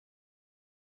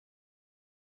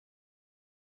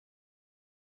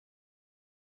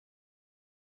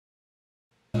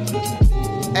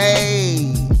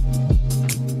Hey,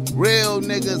 real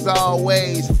niggas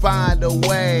always find a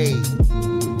way.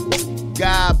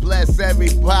 God bless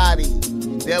everybody.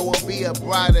 There will be a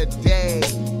brighter day.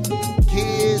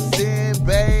 Kids and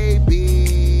babies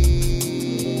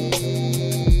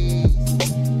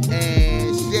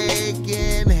and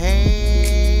shaking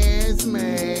hands,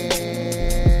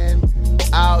 man.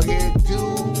 Out here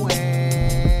doing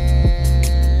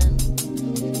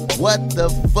what the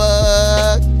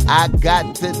fuck I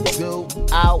got to do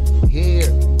out here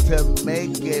to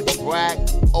make it crack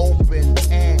open,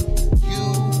 and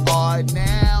you are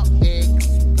now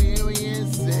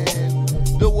experiencing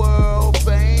the world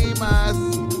famous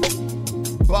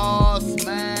Boss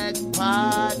Mac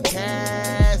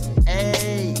Podcast.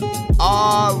 A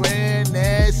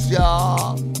RNS,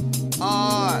 y'all.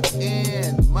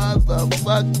 RN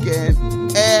motherfucking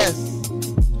S.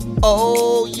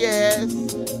 Oh yes,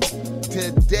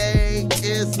 today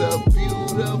is a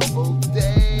beautiful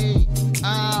day.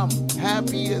 I'm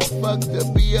happy as fuck to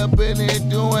be up in here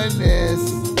doing this.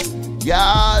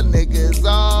 Y'all niggas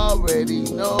already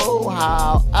know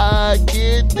how I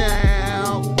get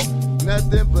down.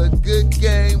 Nothing but good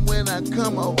game when I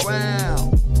come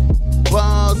around.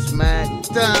 Boss Mac,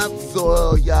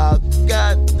 topsoil, y'all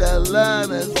got the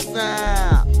line of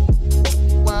sound.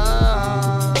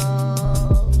 Wow.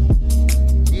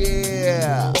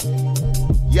 Yeah.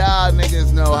 Y'all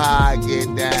niggas know how I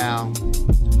get down.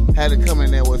 Had to come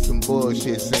in there with some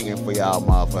bullshit singing for y'all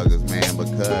motherfuckers, man,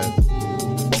 because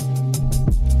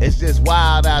it's just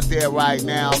wild out there right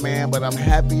now, man. But I'm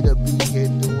happy to be here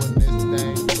doing this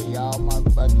thing for y'all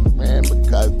motherfuckers, man,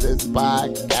 because this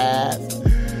podcast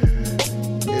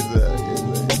is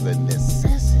a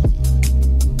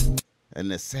necessity. A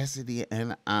necessity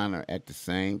and an honor at the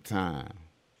same time.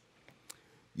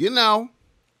 You know,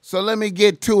 so let me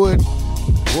get to it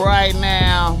right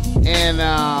now and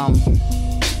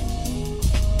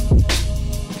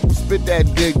spit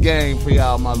that good game for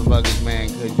y'all motherfuckers, man,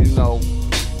 because you know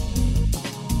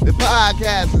the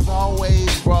podcast is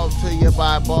always brought to you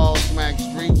by Ball Smack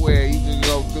Streetwear. You can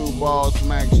go through Ball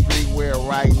Smack Streetwear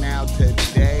right now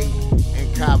today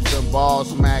and cop some Ball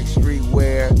Smack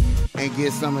Streetwear and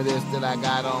get some of this that I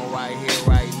got on right here,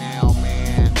 right now,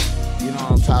 man. You know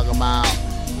what I'm talking about?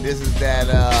 This is that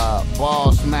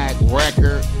Ball Smack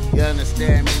record. You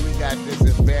understand me? We got this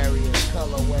in various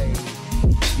colorways.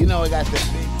 You know, we got the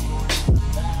big joint on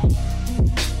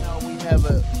the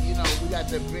back. We got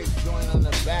the big joint on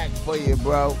the back for you,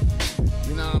 bro.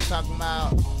 You know what I'm talking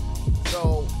about?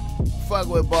 So, fuck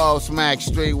with Ball Smack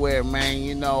Streetwear, man.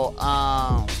 You know,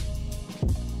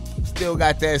 still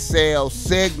got that sale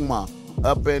Sigma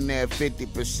up in there,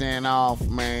 50% off,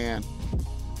 man.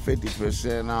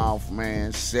 50% off,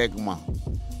 man. Sigma.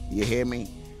 You hear me?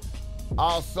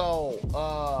 Also,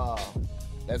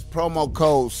 that's promo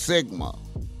code Sigma.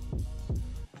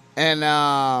 And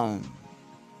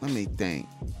let me think.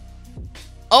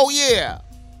 Oh yeah.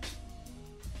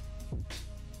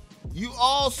 You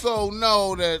also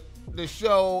know that the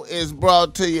show is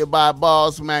brought to you by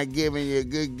Boss Mac, giving you a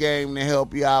good game to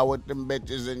help you out with them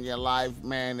bitches in your life,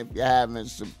 man. If you're having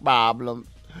some problems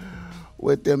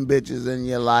with them bitches in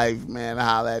your life, man,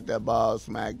 holla at the Boss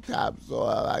Mac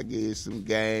Topsoil. I give you some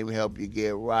game, help you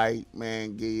get right,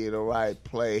 man, give you the right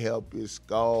play, help you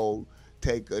score,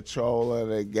 take control of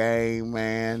the game,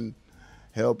 man,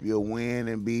 help you win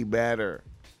and be better.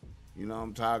 You know what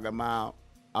I'm talking about?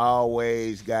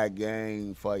 Always got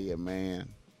game for you, man.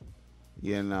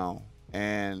 You know,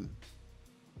 and,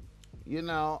 you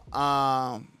know,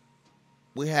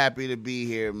 we happy to be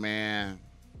here, man.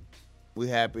 We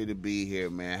happy to be here,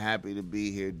 man. Happy to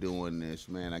be here doing this,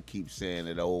 man. I keep saying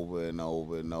it over and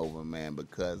over and over, man,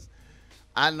 because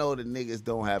I know the niggas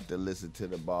don't have to listen to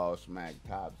the Ball Smack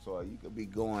Topsoil. You could be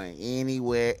going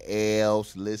anywhere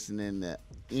else, listening to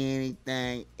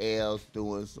anything else,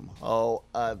 doing some whole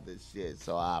other shit.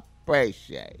 So I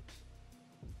appreciate it.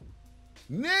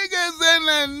 Niggas in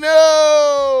the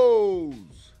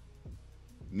news.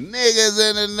 Niggas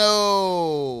in the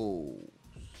news.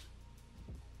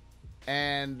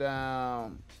 And,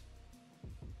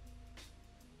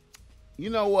 you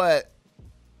know what?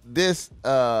 This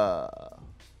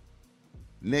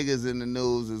niggas in the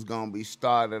news is going to be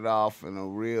started off in a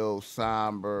real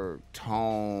somber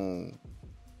tone,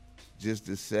 just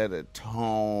to set a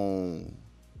tone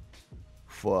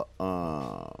for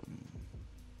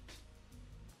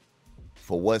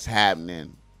what's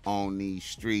happening on these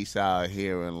streets out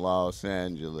here in Los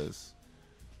Angeles,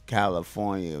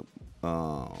 California,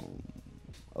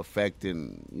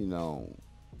 affecting, you know,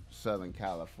 Southern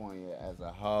California as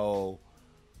a whole.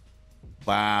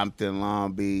 bombed in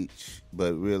Long Beach,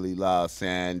 but really Los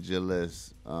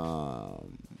Angeles.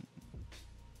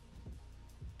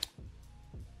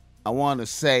 I want to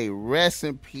say rest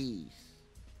in peace,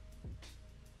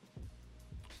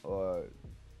 or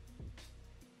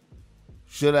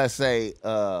should I say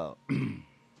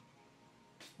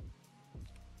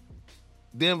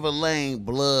Denver Lane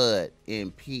blood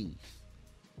in peace.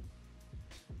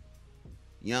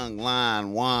 Young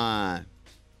Lion Juan,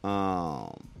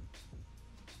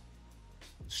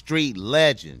 street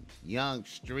legend, young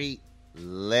street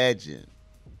legend.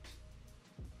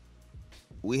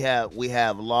 We have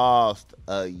lost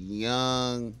a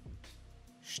young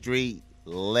street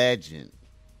legend.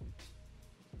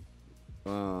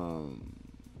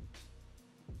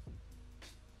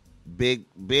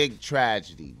 Big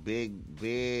tragedy.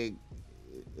 Big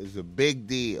is a big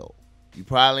deal. You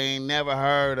probably ain't never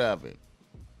heard of it.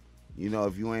 You know,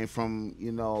 if you ain't from,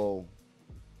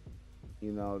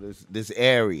 this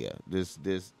area, this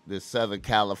Southern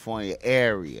California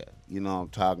area, you know what I'm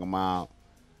talking about.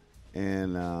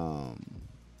 And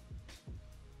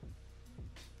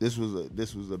this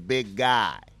was a big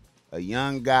guy, a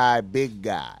young guy, big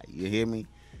guy. You hear me?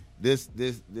 This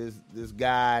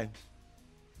guy,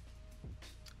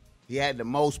 he had the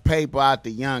most paper out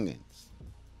the youngins.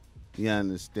 You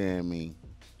understand me?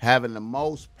 Having the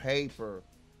most paper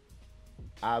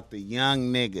out the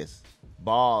young niggas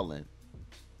balling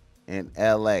in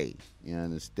L.A. You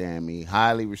understand me?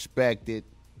 Highly respected.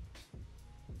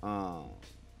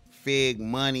 Fig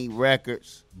Money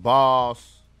Records,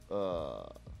 boss. You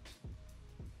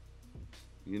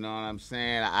know what I'm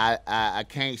saying? I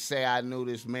can't say I knew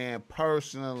this man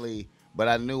personally, but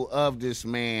I knew of this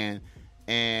man,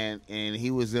 and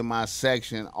he was in my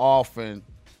section often,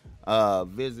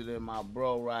 visiting my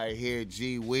bro right here,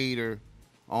 G Weeder,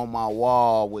 on my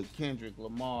wall with Kendrick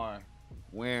Lamar,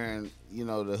 wearing,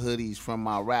 the hoodies from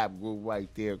my rap group right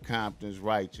there, Compton's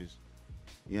Righteous.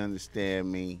 You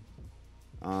understand me?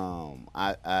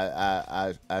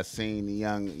 I seen the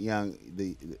young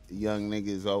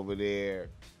niggas over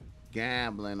there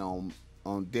gambling on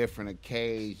different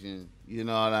occasions. You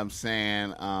know what I'm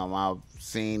saying? I've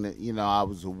seen it. I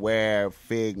was aware of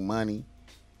Fig Money.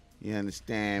 You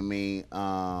understand me?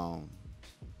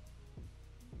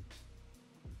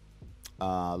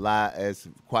 It's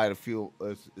quite a few.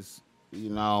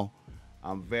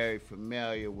 I'm very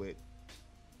familiar with.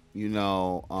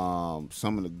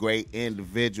 Some of the great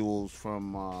individuals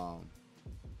from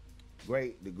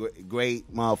great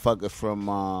motherfuckers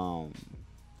from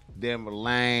Denver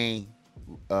Lane,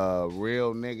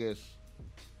 real niggas.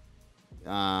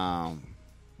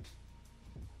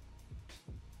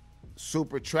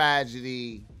 Super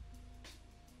Tragedy,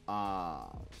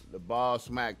 the Ball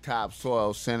Smack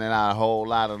Topsoil sending out a whole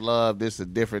lot of love. This is a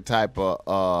different type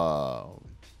of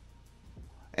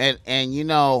and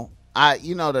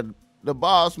the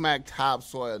Ball Smack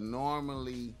Topsoil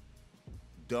normally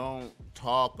don't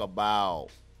talk about,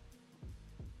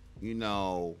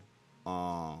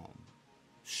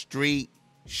 street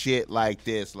shit like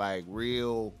this, like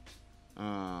real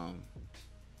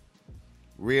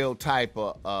type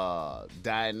of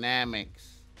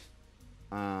dynamics.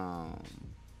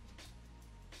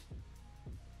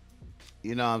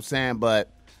 You know what I'm saying?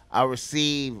 But I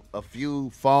received a few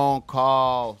phone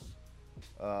calls,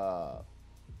 and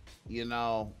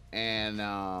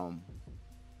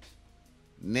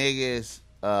niggas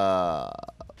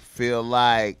feel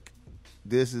like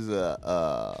this is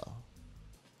a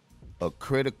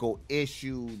critical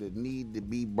issue that need to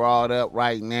be brought up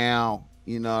right now.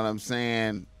 You know what I'm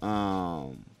saying?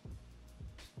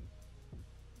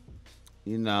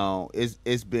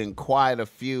 It's been quite a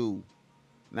few.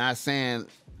 Not saying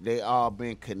they all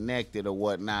been connected or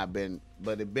whatnot,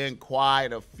 but it been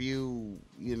quite a few,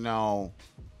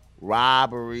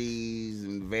 robberies,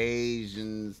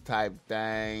 invasions type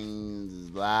things,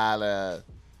 a lot of,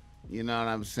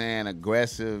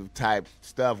 aggressive type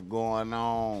stuff going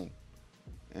on.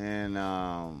 And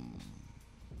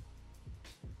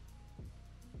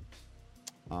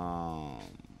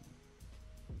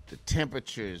the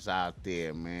temperatures out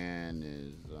there, man,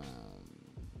 is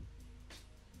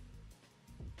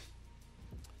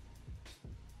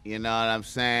you know what I'm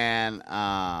saying?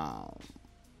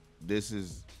 This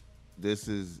is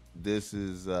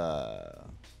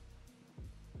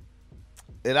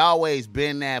it always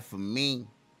been that for me.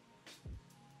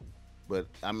 But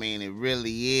I mean, it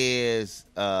really is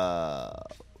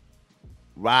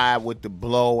ride with the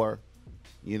blower,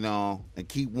 and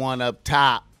keep one up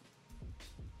top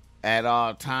at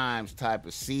all times type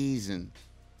of season.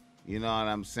 You know what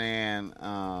I'm saying?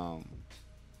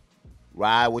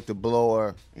 ride with the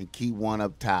blower and keep one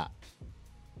up top.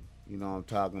 You know what I'm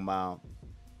talking about?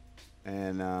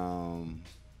 And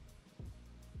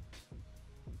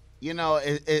you know,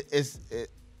 it's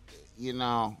you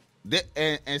know,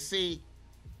 and see,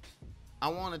 I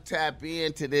want to tap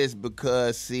into this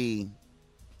because, see,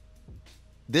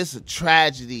 this is a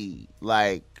tragedy,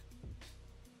 like,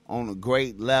 on a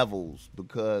great levels,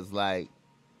 because, like,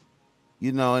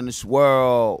 you know, in this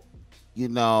world, you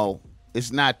know,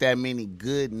 it's not that many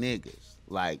good niggas.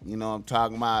 Like, you know what I'm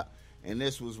talking about? And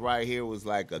this was right here was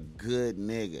like a good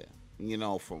nigga, you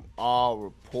know, from all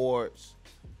reports.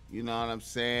 You know what I'm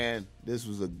saying? This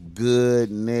was a good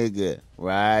nigga,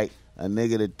 right? A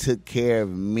nigga that took care of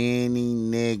many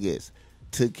niggas.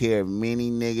 Took care of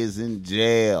many niggas in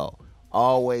jail.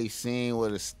 Always seen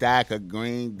with a stack of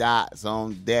green dots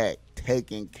on deck.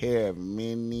 Taking care of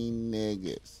many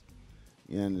niggas.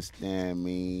 You understand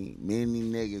me? Many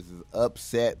niggas is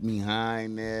upset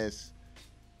behind this.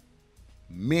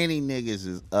 Many niggas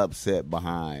is upset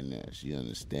behind this. You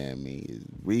understand me? It's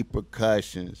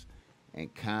repercussions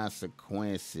and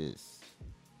consequences.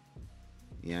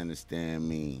 You understand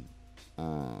me?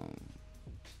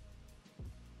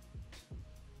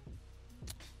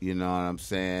 You know what I'm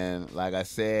saying? Like I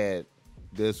said,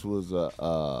 this was a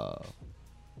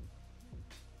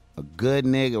good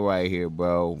nigga right here,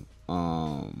 bro. You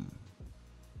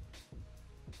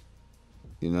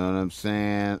know what I'm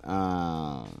saying?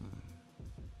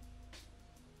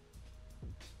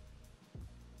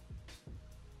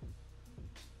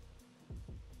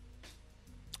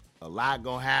 A lot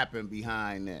gonna happen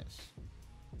behind this.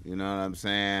 You know what I'm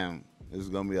saying? There's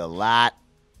gonna be a lot.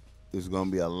 There's gonna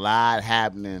be a lot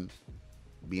happening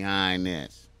behind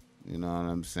this. You know what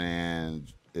I'm saying?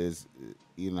 It's,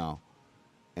 you know,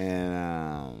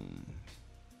 and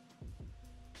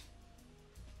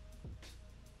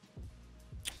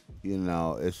you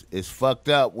know, it's fucked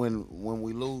up when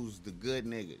we lose the good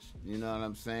niggas. You know what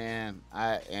I'm saying?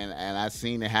 I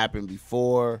seen it happen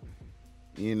before.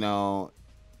 You know,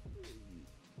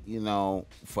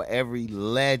 for every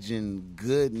legend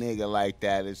good nigga like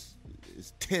that, it's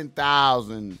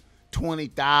 10,000,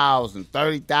 20,000,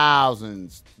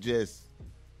 30,000 just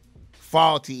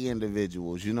faulty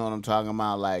individuals. You know what I'm talking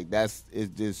about? Like it's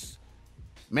just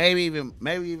maybe even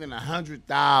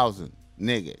 100,000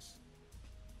 niggas.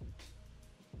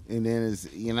 And then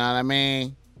it's, you know what I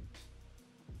mean?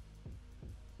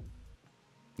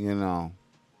 You know.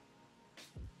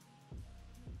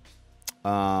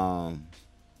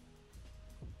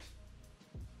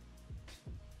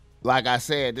 Like I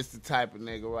said, this is the type of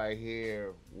nigga right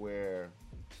here where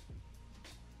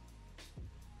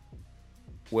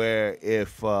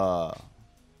if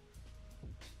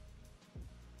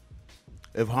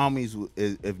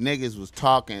niggas was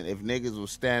talking, if niggas was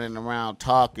standing around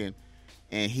talking,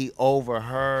 and he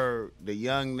overheard the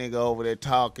young nigga over there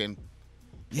talking,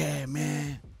 yeah,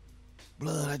 man,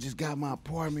 blood, I just got my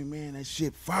apartment, man, that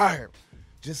shit fire.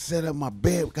 Just set up my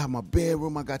bed, got my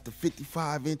bedroom, I got the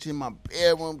 55-inch in my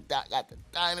bedroom, I got the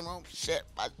dining room, shit,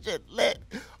 my shit lit.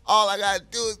 All I gotta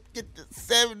do is get the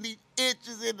 70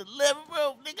 inches in the living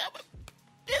room, nigga,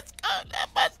 just got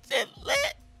my shit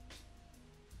lit.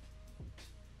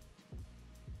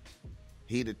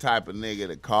 He the type of nigga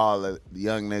to call a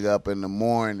young nigga up in the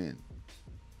morning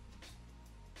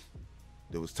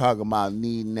that was talking about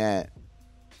needing that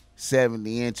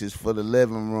 70 inches for the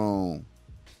living room.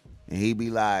 And he be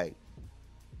like,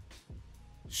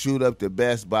 shoot up to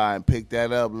Best Buy and pick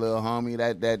that up, little homie.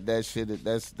 That shit,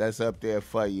 that's up there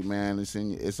for you, man. It's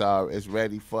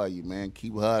ready for you, man.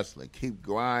 Keep hustling, keep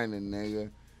grinding,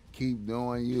 nigga. Keep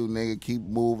doing you, nigga. Keep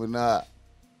moving up.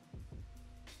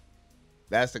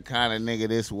 That's the kind of nigga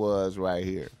this was right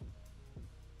here.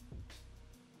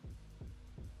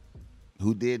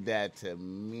 Who did that to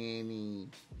many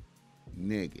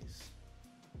niggas.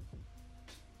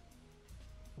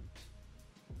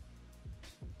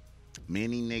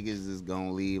 Many niggas is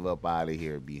gonna leave up out of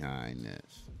here behind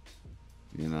this.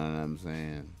 You know what I'm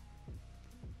saying?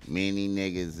 Many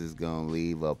niggas is gonna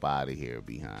leave up out of here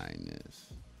behind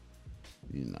this.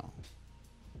 You know.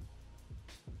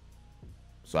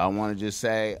 So I want to just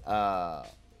say,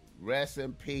 rest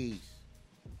in peace.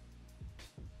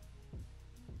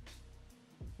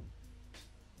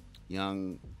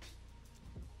 Young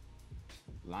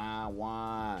Line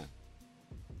One.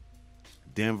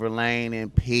 Denver Lane in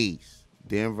peace.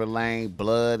 Denver Lane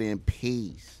blood in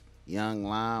peace. Young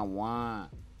Line One.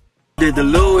 Did the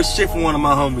Lewis shit for one of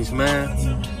my homies,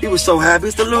 man. He was so happy.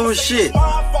 It's the Lewis shit.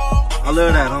 I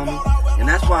love that, homie. And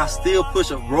that's why I still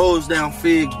push a rolls down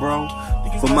fig, bro.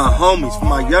 For my homies, for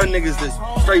my young niggas that's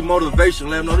straight motivation.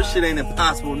 Let them know this shit ain't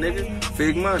impossible, nigga.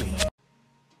 Fig money.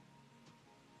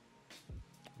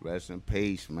 Rest in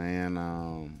peace,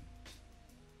 man.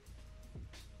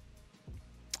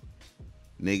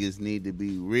 Niggas need to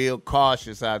be real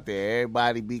cautious out there.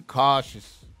 Everybody be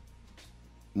cautious.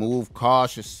 Move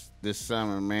cautious this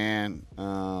summer, man. You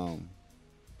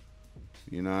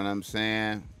know what I'm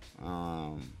saying?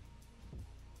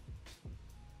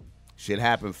 Shit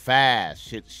happen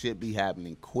fast. Shit be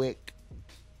happening quick.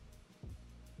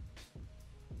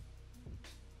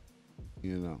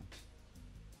 You know.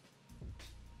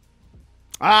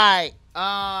 All right.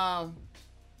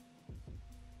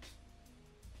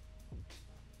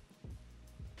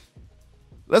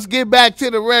 Let's get back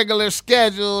to the regular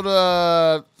scheduled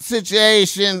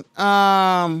situation.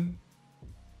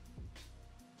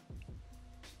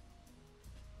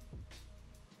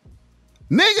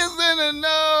 Niggas in the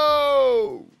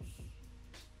news.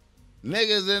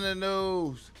 Niggas in the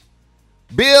news.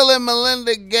 Bill and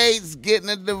Melinda Gates getting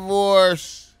a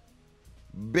divorce.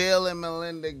 Bill and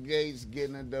Melinda Gates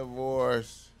getting a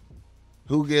divorce.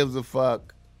 Who gives a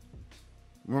fuck?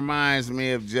 Reminds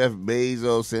me of Jeff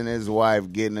Bezos and his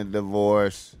wife getting a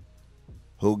divorce.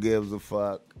 Who gives a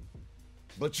fuck?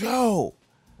 But yo,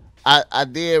 I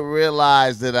did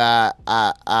realize that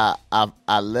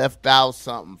I left out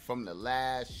something from the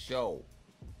last show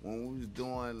when we was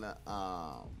doing the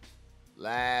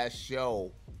last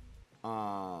show,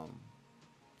 and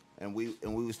we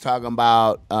was talking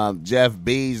about Jeff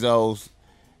Bezos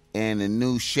and the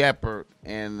New Shepard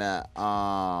and the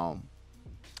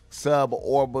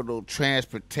suborbital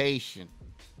transportation.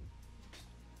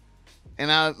 And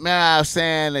I was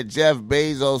saying that Jeff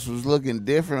Bezos was looking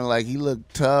different. Like, he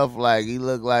looked tough. Like, he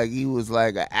looked like he was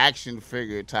like an action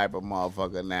figure type of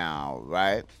motherfucker now,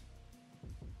 right?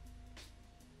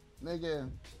 Nigga,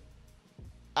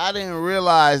 I didn't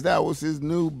realize that was his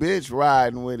new bitch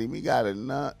riding with him. He got a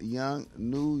young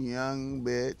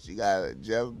bitch. He got a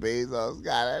Jeff Bezos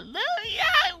got a new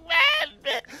young man.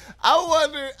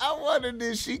 I wonder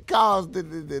did she cause the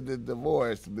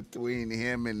divorce between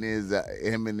him and his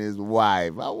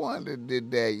wife? I wonder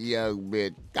did that young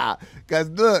bitch cause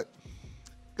look,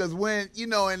 cause when you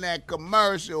know in that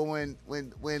commercial when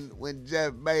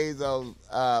Jeff Bezos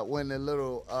when the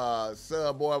little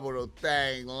suborbital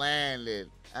thing landed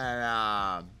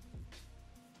and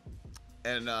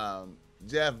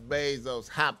Jeff Bezos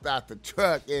hopped out the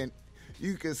truck and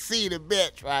you can see the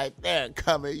bitch right there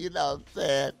coming, you know what I'm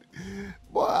saying?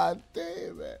 Boy, I tell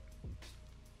you, man.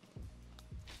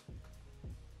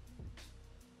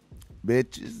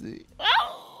 Bitches.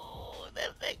 Oh,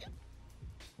 that nigga.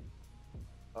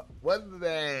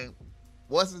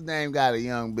 What's his name got a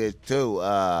young bitch too?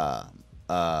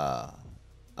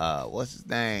 What's his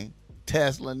name?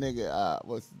 Tesla nigga.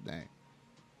 What's his name?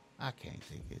 I can't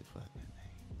think of his fucking name.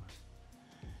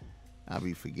 I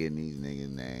be forgetting these niggas'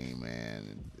 name,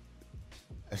 man.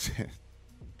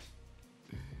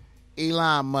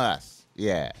 Elon Musk.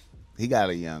 Yeah. He got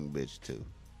a young bitch too.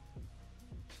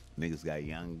 Niggas got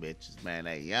young bitches, man.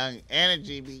 That young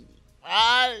energy be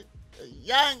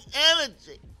young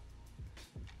energy.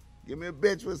 Give me a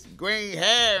bitch with some green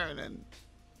hair and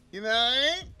you know what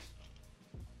I mean?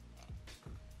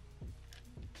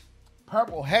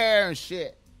 Purple hair and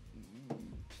shit.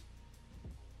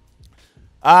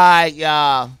 All right,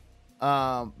 y'all.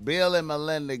 Bill and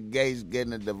Melinda Gates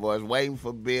getting a divorce. Waiting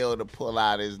for Bill to pull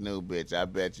out his new bitch. I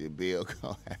bet you Bill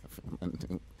gonna have him a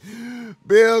new.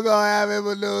 Bill gonna have him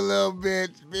a new little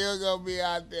bitch. Bill gonna be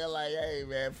out there like, hey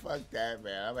man, fuck that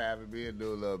man. I'm having me a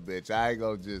new little bitch. I ain't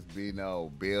gonna just be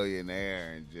no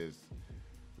billionaire and just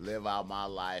live out my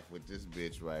life with this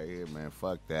bitch right here, man.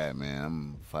 Fuck that, man.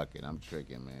 I'm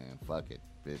tricking, man. Fuck it,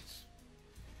 bitch.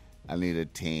 I need a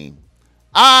team.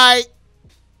 All right.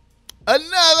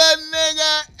 Another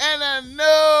nigga in the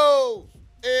news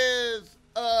is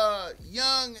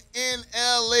young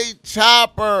NLE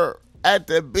Chopper at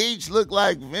the beach. Look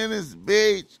like Venice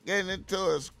Beach, getting into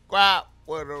a scrap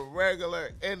with a regular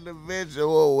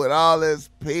individual with all his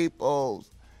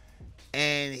peoples,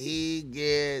 and he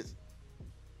gets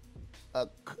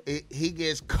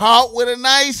caught with a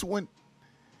nice one.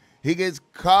 He gets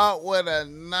caught with a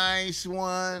nice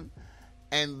one,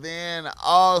 and then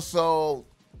also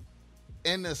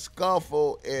in the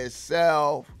scuffle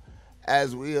itself,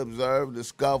 as we observed the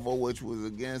scuffle, which was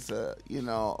against a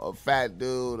fat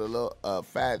dude, a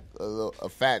fat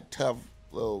tough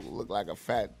look like a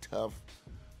fat tough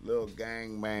little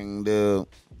gangbang dude.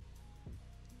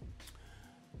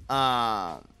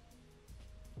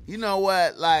 You know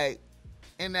what? Like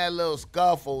in that little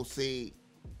scuffle, see,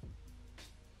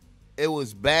 it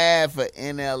was bad for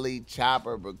NLE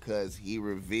Chopper because he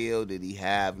revealed that he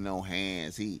have no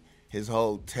hands. His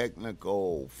whole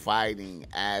technical fighting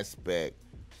aspect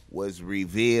was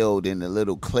revealed in the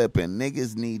little clip, and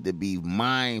niggas need to be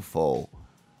mindful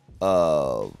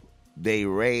of they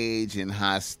rage and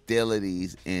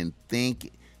hostilities and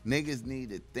think. Niggas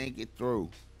need to think it through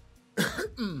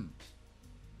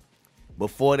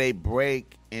before they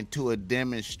break into a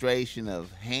demonstration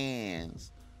of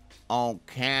hands on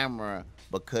camera,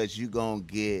 because you gonna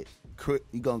get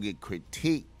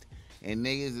critiqued, and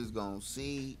niggas is gonna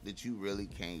see that you really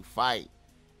can't fight,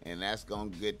 and that's gonna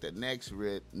get the next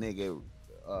nigga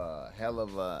hell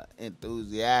of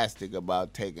enthusiastic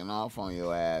about taking off on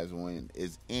your ass when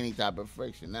it's any type of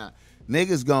friction. Now,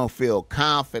 niggas gonna feel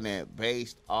confident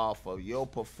based off of your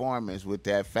performance with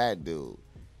that fat dude.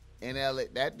 And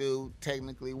that dude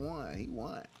technically won. He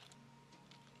won.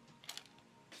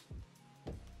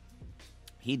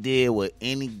 He did what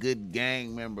any good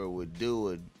gang member would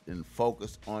do and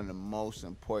focus on the most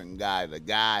important guy. The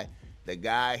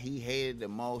guy he hated the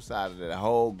most out of the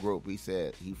whole group. He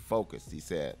said, he focused. He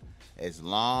said,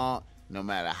 no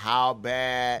matter how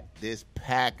bad this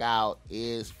pack out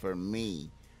is for me,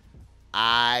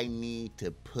 I need to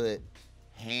put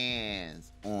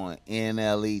hands on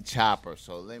NLE Chopper.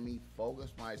 So let me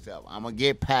focus myself. I'm going to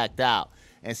get packed out.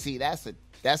 And see, that's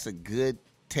a good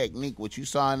technique. What you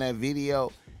saw in that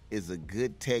video is a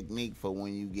good technique for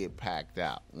when you get packed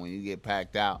out. When you get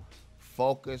packed out,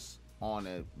 focus on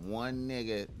one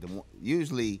nigga,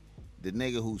 usually the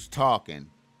nigga who's talking,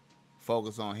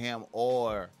 focus on him,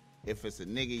 or if it's a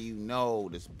nigga you know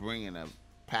that's bringing a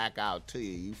pack out to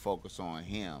you, you focus on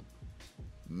him.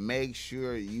 Make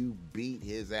sure you beat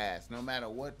his ass, no matter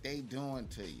what they doing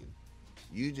to you.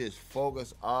 You just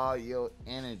focus all your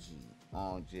energy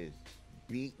on just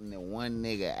beating the one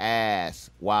nigga ass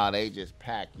while they just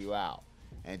pack you out.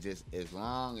 And just as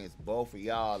long as both of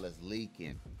y'all is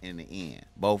leaking in the end.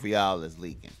 Both of y'all is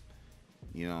leaking.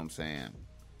 You know what I'm saying?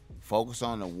 Focus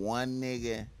on the one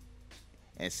nigga.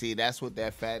 And see, that's what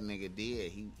that fat nigga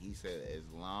did. He said, as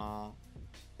long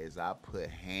as I put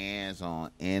hands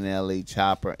on NLE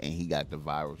Chopper, and he got the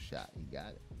viral shot. He got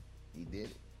it. He did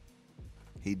it.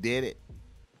 He did it.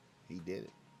 He did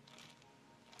it.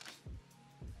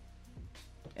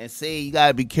 And see, you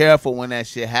gotta be careful when that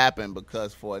shit happen,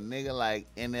 because for a nigga like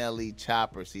NLE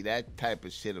Chopper, see, that type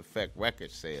of shit affect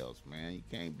record sales, man. You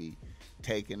can't be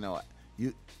taking no.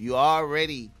 You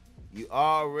already.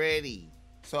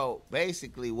 So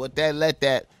basically, what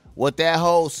that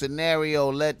whole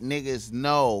scenario let niggas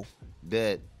know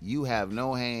that you have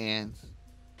no hands,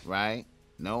 right?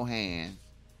 No hands,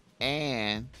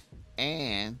 and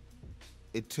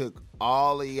it took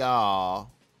all of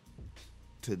y'all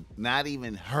to not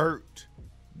even hurt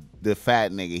the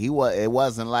fat nigga. It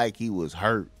wasn't like he was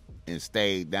hurt and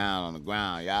stayed down on the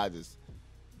ground. Y'all just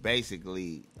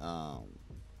basically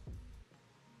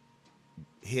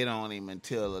hit on him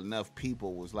until enough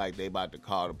people was like they about to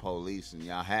call the police, and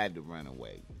y'all had to run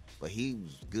away. But he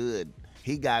was good.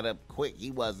 He got up quick.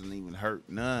 He wasn't even hurt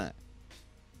none.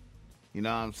 You know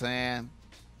what I'm saying?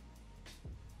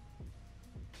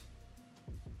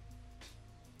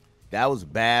 That was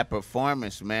bad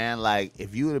performance, man. Like,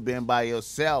 if you would have been by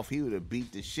yourself, he would have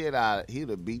beat the shit out of you.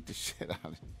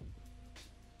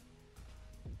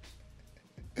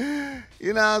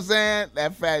 You know what I'm saying?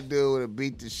 That fat dude would have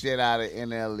beat the shit out of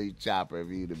NLE Chopper if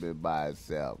he would have been by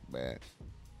himself, man.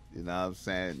 You know what I'm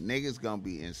saying? Niggas gonna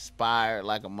be inspired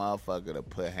like a motherfucker to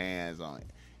put hands on it.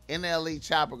 NLE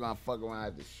Chopper gonna fuck around and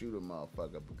have to shoot a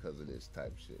motherfucker because of this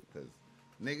type of shit. Because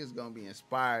niggas gonna be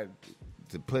inspired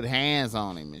to put hands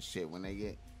on him and shit when they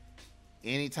get,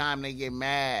 anytime they get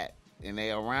mad and they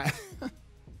around.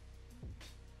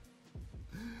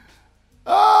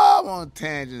 Oh, I'm on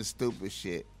tangent, stupid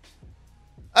shit.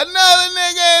 Another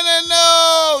nigga in the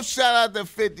news. Shout out to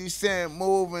 50 Cent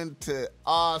moving to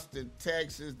Austin,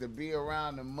 Texas to be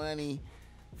around the money.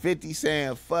 50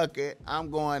 saying, fuck it,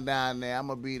 I'm going down there. I'm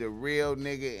going to be the real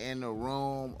nigga in the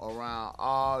room around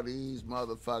all these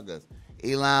motherfuckers.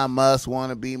 Elon Musk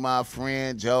want to be my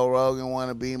friend. Joe Rogan want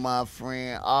to be my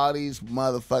friend. All these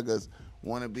motherfuckers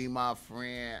want to be my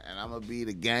friend, and I'm going to be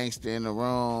the gangster in the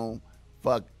room.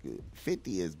 Fuck,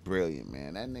 50 is brilliant,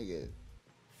 man. That nigga,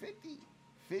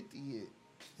 50 is,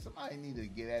 somebody need to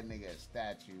get that nigga a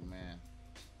statue, man.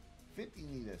 50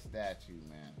 need a statue,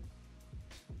 man.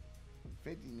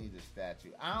 50 need a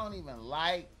statue.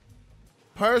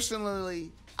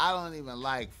 Personally, I don't even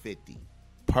like 50.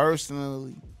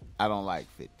 Personally, I don't like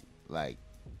 50. Like,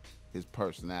 his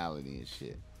personality and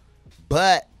shit.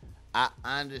 But I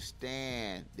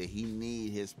understand that he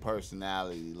need his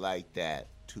personality like that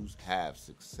to have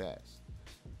success.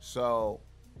 So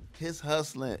his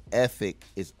hustling ethic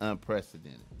is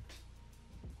unprecedented.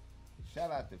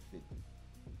 Shout out to 50.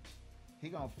 He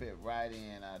gonna fit right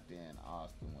in out there in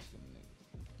Austin with them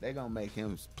niggas. They gonna make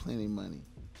him plenty money.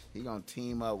 He gonna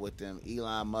team up with them.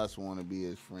 Elon Musk wanna be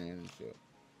his friend and shit.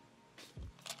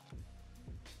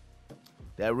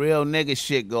 That real nigga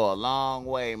shit go a long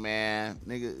way, man.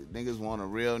 Niggas want a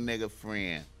real nigga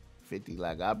friend. 50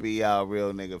 like, I'll be y'all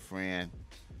real nigga friend.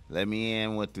 Let me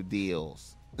in with the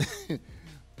deals.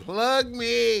 Plug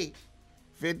me.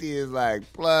 50 is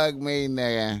like, plug me,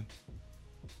 nigga.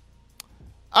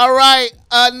 All right,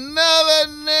 another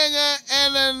nigga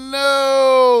in the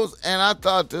news. And I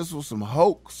thought this was some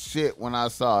hoax shit when I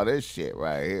saw this shit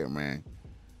right here, man.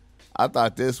 I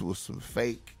thought this was some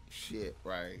fake shit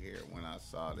right here when I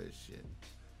saw this shit.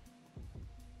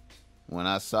 When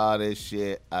I saw this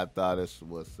shit, I thought this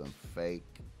was some fake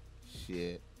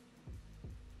shit.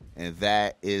 And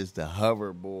that is the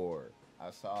hoverboard.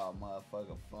 I saw a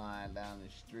motherfucker flying down the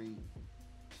street.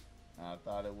 And I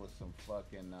thought it was some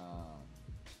fucking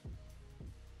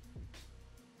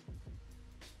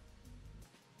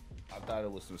I thought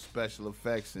it was some special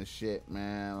effects and shit,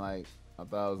 man. Like, I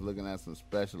thought I was looking at some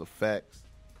special effects.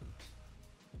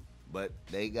 But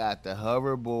they got the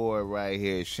hoverboard right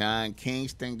here. Sean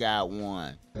Kingston got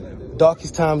one.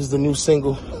 Darkest Times is the new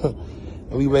single,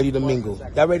 and we ready to mingle.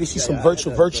 Y'all ready to see some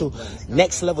virtual,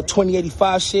 next level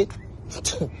 2085 shit?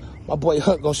 My boy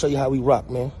Hunt gonna show you how we rock,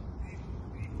 man.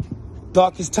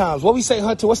 Darkest Times. What we say,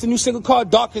 Hunter? What's the new single called?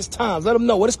 Darkest Times. Let them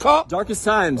know what it's called. Darkest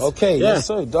Times. Okay, yeah. Yes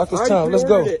sir. Darkest Times. Let's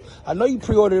go. I know you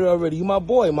pre-ordered it already. You my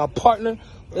boy, my partner.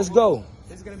 Let's go.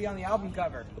 This is gonna be on the album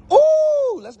cover.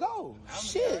 Ooh, let's go.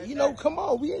 Shit, you know, come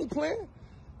on, we ain't playing.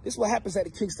 This is what happens at the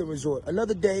Kingston Resort.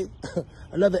 Another day,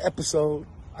 another episode,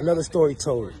 another story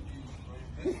told.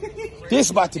 This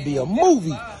about to be a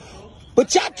movie.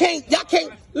 But y'all can't,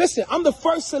 listen, I'm the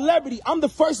first celebrity, I'm the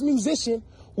first musician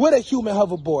with a human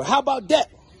hoverboard. How about that?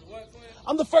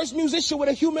 I'm the first musician with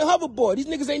a human hoverboard. These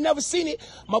niggas ain't never seen it.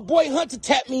 My boy Hunter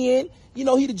tapped me in. You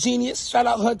know, he the genius. Shout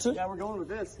out Hunter. Yeah, we're going with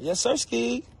this. Yes, sir,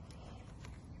 Ski.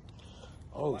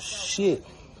 Oh, shit.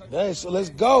 Dang, so let's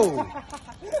go.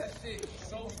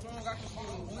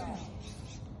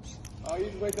 Oh, you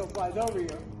just wait till it flies over you.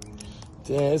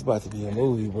 Damn, it's about to be a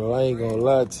movie, bro. I ain't gonna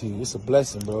lie to you. It's a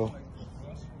blessing, bro.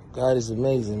 God is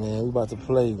amazing, man. We about to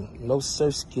play. No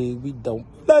sir, Ski. We don't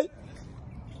play.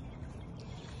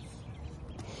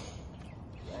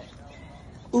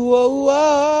 Ooh, oh,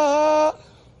 oh.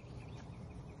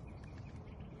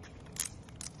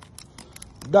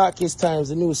 Darkest Times,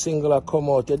 the new single I come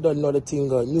out. You don't know the thing,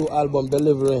 new album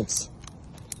Deliverance.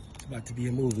 It's about to be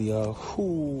a movie, y'all.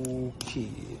 Ooh,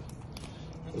 kid.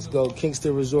 Let's go,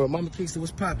 Kingston Resort. Mama Kingston,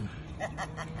 what's poppin'?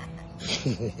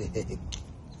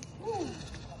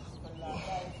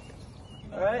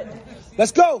 All right.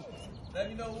 Let's go. Let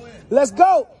me know when. Let's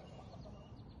go.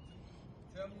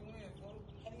 Tell me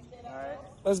when. All right.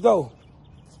 Let's go.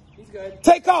 He's good.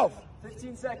 Take off.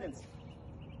 15 seconds.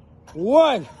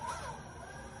 1,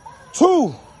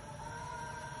 2,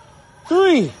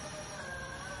 3,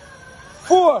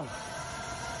 4,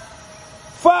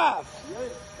 5.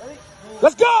 Ready?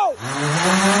 Let's go!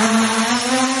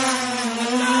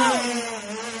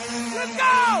 Let's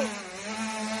go!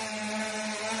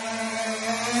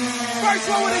 First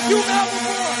one with a human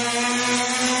hoverboard.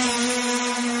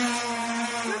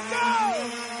 Let's go!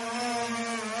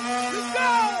 Let's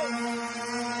go!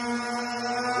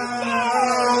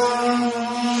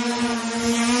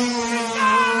 Let's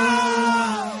go!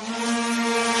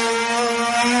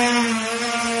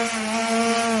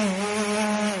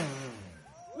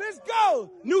 Let's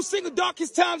go! New single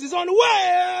Darkest Times is on the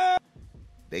way!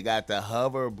 They got the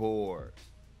hoverboard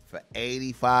for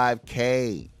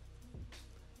 $85K.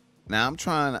 Now, I'm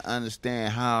trying to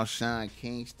understand how Sean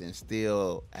Kingston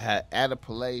still at a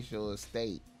palatial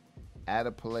estate,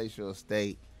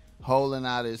 holding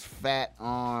out his fat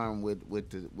arm with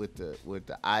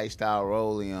the iced out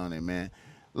rollie on it, man.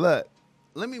 Look,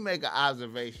 let me make an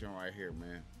observation right here,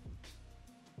 man.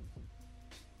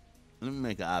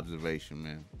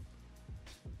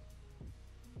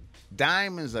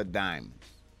 Diamonds are diamonds,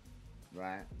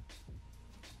 right?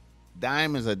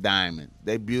 Diamonds are diamonds.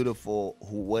 They beautiful,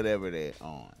 whatever they're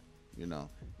on. You know,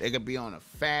 they could be on a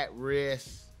fat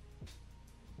wrist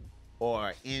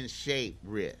or in shape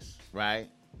wrist, right?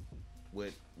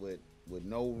 With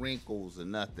no wrinkles or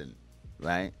nothing,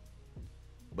 right?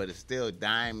 But it's still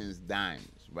diamonds,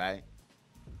 right?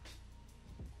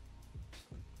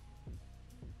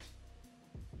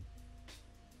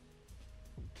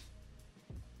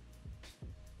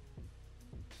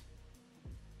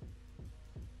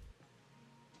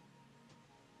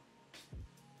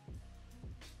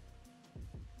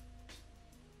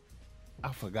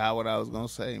 I forgot what I was gonna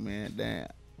say, man. Damn.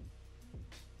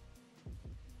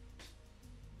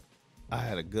 I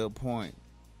had a good point.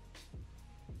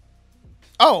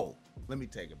 Oh, let me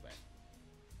take it back.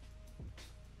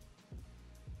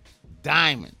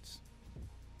 Diamonds.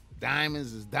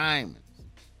 Diamonds is diamonds.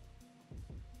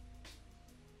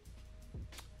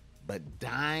 But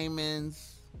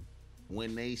diamonds,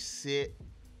 when they sit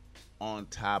on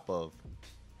top of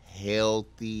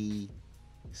healthy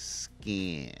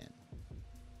skin,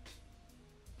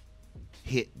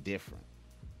 hit different.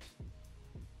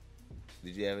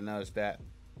 Did you ever notice that?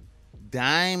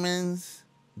 Diamonds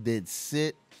that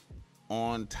sit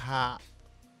on top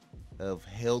of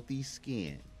healthy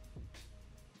skin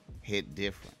hit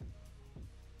different.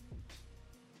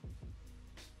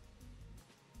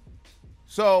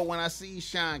 So when I see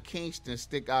Sean Kingston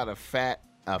stick out a fat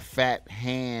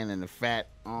hand and a fat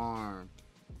arm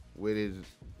with his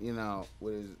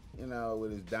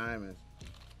diamonds,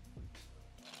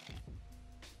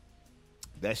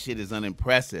 that shit is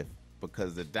unimpressive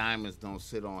because the diamonds don't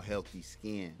sit on healthy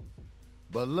skin.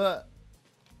 But look,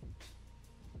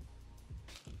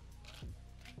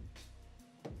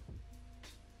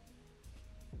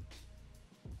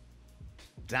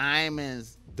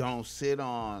 diamonds don't sit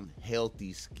on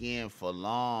healthy skin for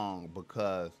long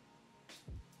because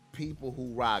people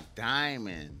who rock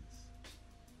diamonds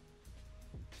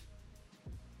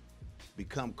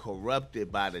become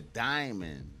corrupted by the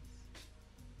diamonds.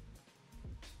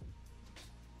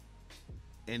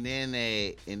 And then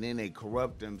they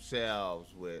corrupt themselves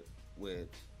with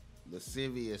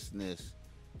lasciviousness,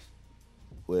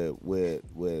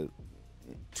 with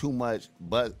too much,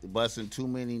 busting too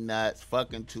many nuts,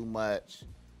 fucking too much,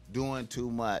 doing too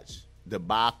much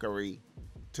debauchery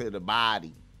to the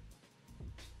body.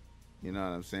 You know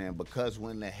what I'm saying? Because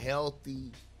when the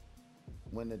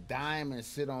diamonds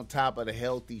sit on top of the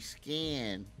healthy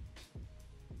skin,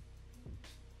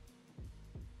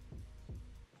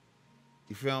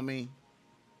 you feel me?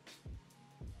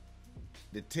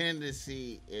 The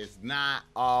tendency is not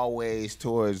always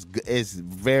towards good. It's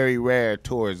very rare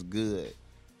towards good.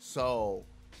 So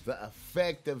the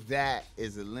effect of that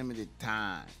is a limited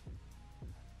time.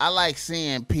 I like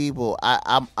seeing people.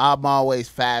 I'm always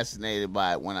fascinated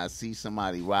by it when I see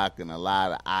somebody rocking a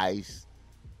lot of ice.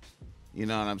 You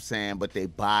know what I'm saying? But their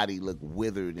body look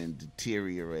withered and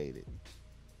deteriorated.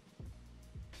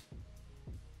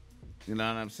 You know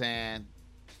what I'm saying?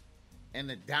 And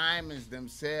the diamonds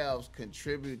themselves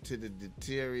contribute to the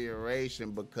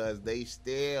deterioration because they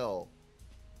still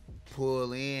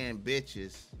pull in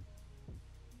bitches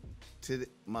to the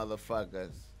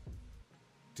motherfuckers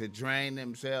to drain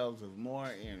themselves of more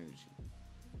energy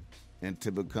and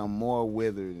to become more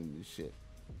withered in the shit.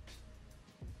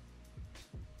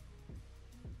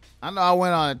 I know I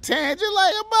went on a tangent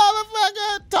like a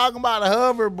motherfucker talking about a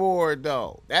hoverboard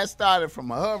though. That started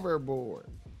from a hoverboard.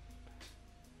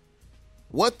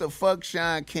 What the fuck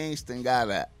Sean Kingston got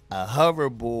a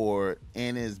hoverboard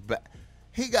in his back?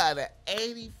 He got an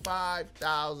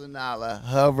 $85,000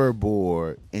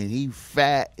 hoverboard and he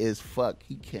fat as fuck.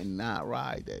 He cannot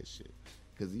ride that shit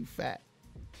because he fat.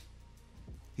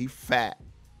 He fat,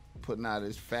 putting out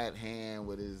his fat hand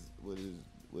with his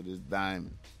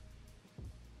diamond.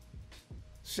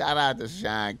 Shout out to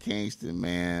Sean Kingston,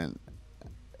 man.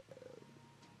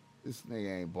 This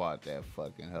nigga ain't bought that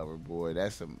fucking hoverboard.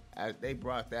 They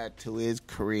brought that to his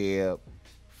crib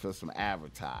for some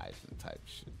advertising type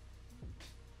shit.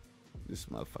 This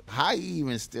motherfucker. How you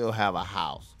even still have a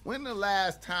house? When the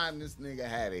last time this nigga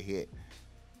had a hit?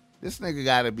 This nigga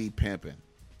gotta be pimping.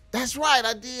 That's right,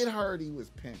 I did heard he was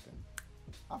pimping.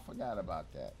 I forgot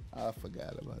about that. I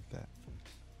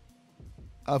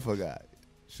forgot.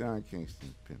 Sean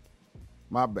Kingston's pimping.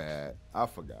 My bad. I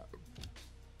forgot.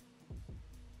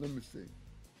 Let me see.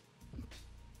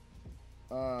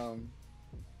 How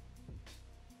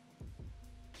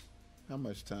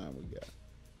much time we got?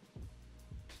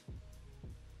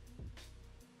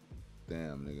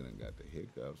 Damn, nigga done got the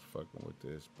hiccups fucking with the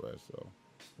espresso.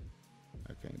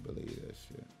 I can't believe that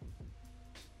shit.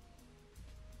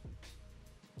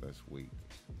 That's weak.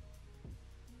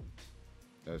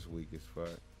 That's weak as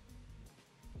fuck.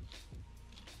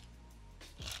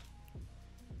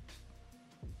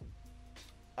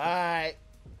 All right.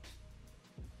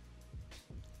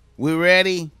 We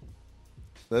ready?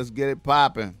 Let's get it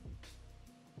popping.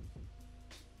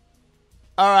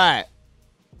 All right.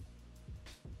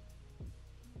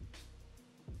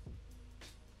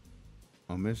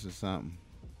 I'm missing something.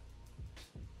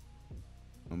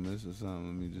 Let me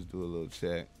just do a little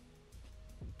check.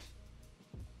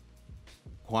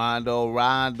 Quando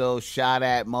Rondo shot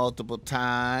at multiple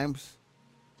times.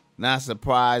 Not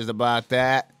surprised about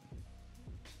that.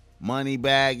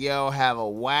 Moneybagg Yo have a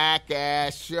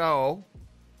whack-ass show.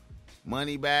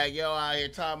 Moneybagg Yo out here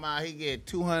talking about he get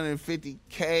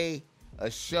 $250K a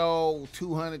show,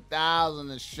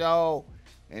 $200,000 a show,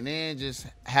 and then just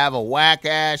have a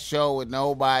whack-ass show with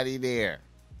nobody there.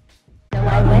 So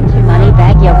I went to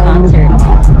Moneybagg Yo concert.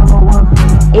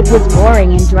 It was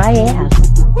boring and dry AF.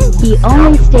 He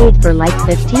only stayed for like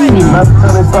 15 minutes.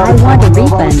 I want a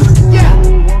refund.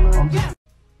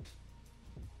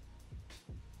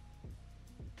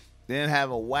 Then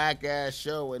have a whack ass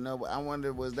show with nobody. I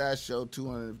wonder, was that show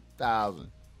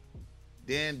 200,000?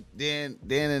 Then a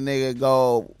nigga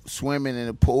go swimming in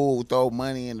the pool, throw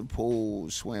money in the pool,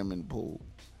 swim in the pool.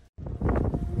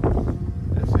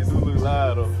 That shit do look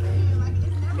live though.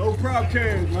 No prop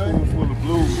cans, man. Full of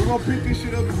blues. We're gonna pick this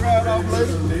shit up and drive off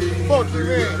later. Fuck you,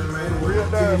 man. Real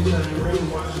diamond.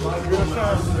 Real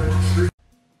time.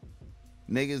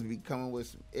 Niggas be coming with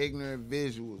some ignorant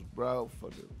visuals, bro,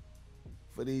 for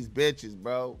these bitches,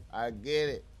 bro. I get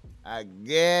it.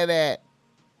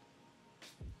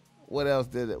 What else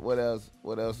did it? What else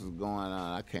is going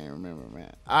on? I can't remember,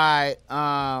 man. All right,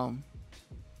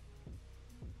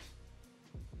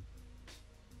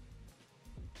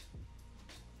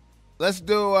 let's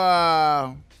do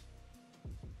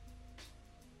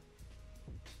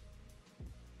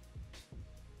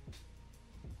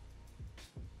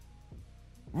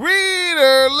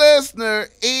reader listener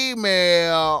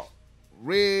email.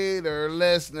 Reader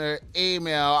listener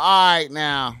email. All right,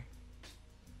 now.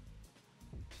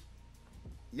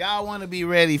 Y'all want to be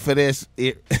ready for this.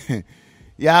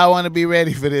 Y'all want to be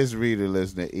ready for this reader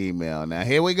listener email. Now,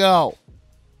 here we go.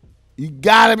 You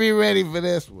got to be ready for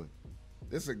this one.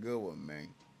 This is a good one, man.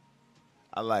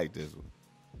 I like this one.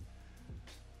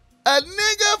 A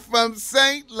nigga from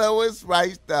St. Louis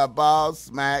writes the Ball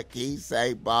Smack. He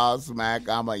say, Ball Smack,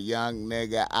 I'm a young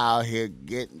nigga out here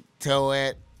getting to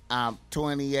it. I'm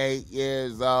 28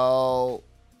 years old.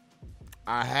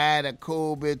 I had a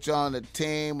cool bitch on the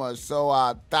team, or so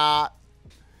I thought.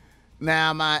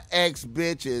 Now my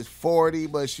ex-bitch is 40,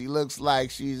 but she looks like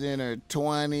she's in her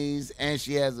 20s, and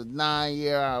she has a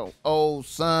 9-year-old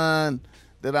son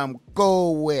that I'm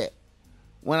cool with.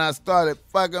 When I started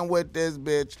fucking with this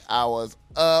bitch, I was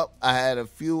up. I had a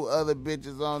few other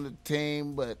bitches on the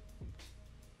team, but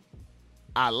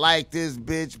I liked this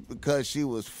bitch because she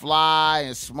was fly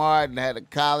and smart and had a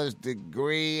college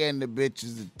degree, and the bitch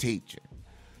is a teacher.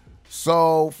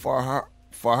 So for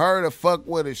her to fuck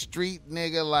with a street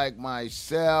nigga like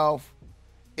myself,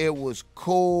 it was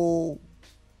cool.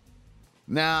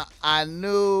 Now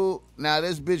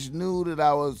this bitch knew that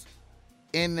I was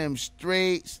in them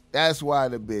streets. That's why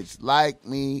the bitch liked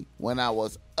me. When I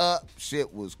was up,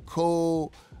 shit was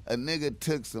cool. A nigga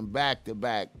took some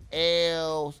back-to-back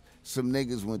L's. Some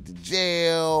niggas went to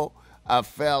jail. I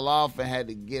fell off and had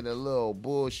to get a little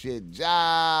bullshit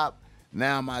job.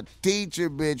 Now my teacher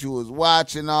bitch who was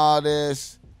watching all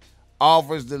this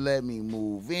offers to let me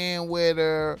move in with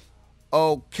her.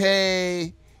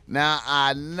 Okay, now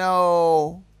I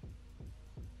know.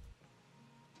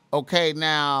 Okay,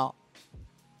 now,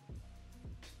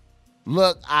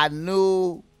 look, I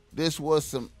knew this was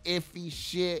some iffy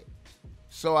shit,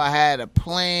 so I had a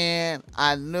plan.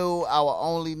 I knew I would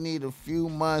only need a few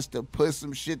months to put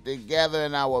some shit together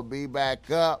and I would be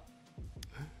back up.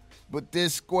 But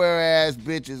this square-ass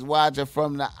bitch is watching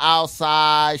from the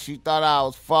outside. She thought I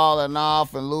was falling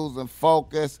off and losing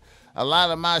focus. A lot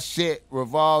of my shit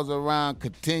revolves around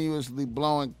continuously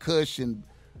blowing kush and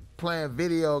playing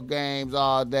video games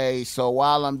all day. So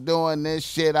while I'm doing this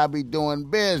shit, I be doing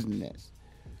business.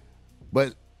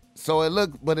 But it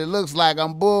looks like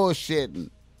I'm bullshitting,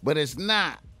 but it's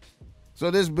not. So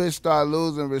this bitch started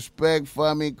losing respect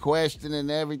for me, questioning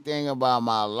everything about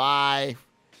my life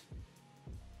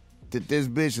that this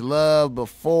bitch loved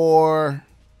before.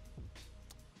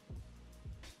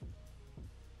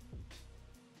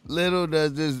 Little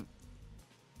does this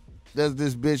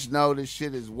bitch know this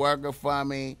shit is working for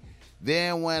me.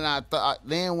 Then when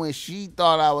she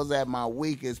thought I was at my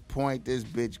weakest point, this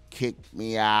bitch kicked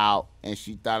me out and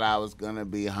she thought I was gonna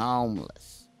be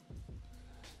homeless.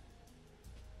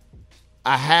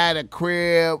 I had a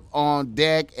crib on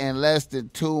deck in less than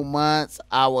 2 months.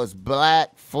 I was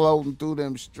black, floating through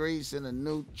them streets in a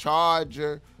new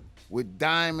Charger with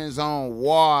diamonds on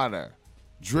water.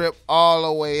 Drip all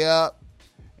the way up.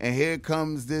 And here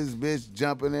comes this bitch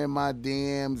jumping in my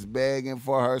DMs, begging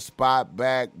for her spot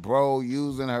back. Bro,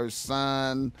 using her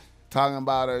son, talking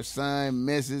about her son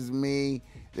misses me.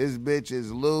 This bitch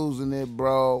is losing it,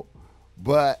 bro.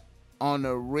 But on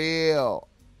the real,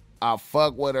 I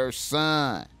fuck with her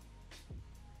son.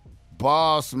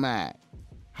 Boss Mac.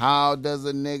 How does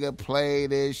a nigga play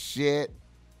this shit?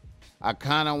 I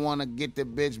kind of want to get the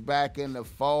bitch back in the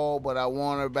fold, but I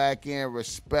want her back in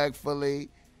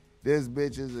respectfully. This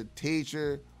bitch is a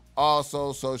teacher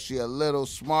also, so she a little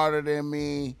smarter than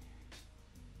me.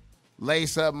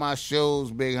 Lace up my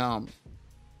shoes, big homie.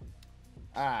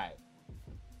 All right.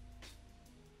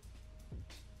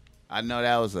 I know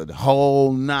that was a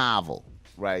whole novel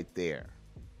right there.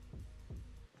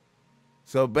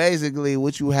 So basically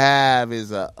what you have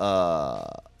is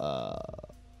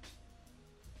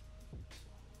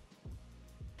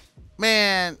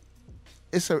man,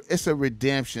 it's a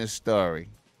redemption story.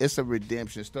 It's a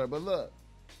redemption story. But look,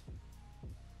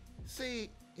 see,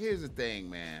 here's the thing,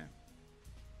 man.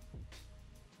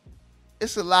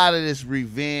 It's a lot of this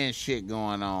revenge shit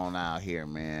going on out here,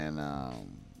 man.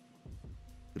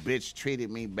 The bitch treated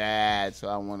me bad, so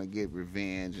I want to get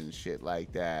revenge and shit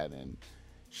like that. And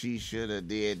she should have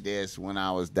did this when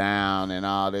I was down and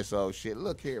all this old shit.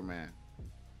 Look here, man.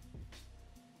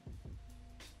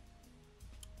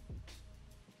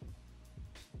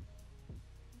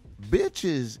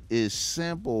 Bitches is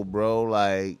simple, bro.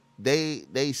 Like, they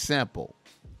simple.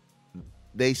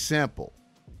 They simple.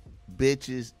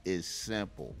 Bitches is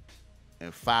simple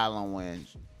and following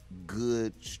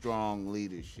good, strong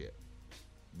leadership.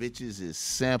 Bitches is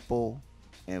simple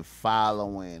and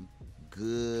following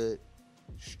good,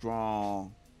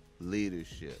 strong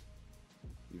leadership.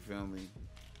 You feel me?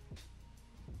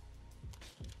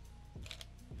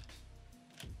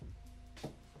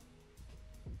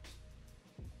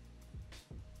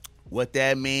 What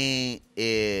that mean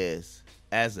is,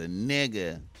 as a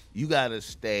nigga, you gotta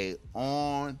stay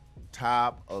on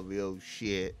top of your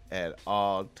shit at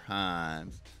all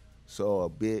times so a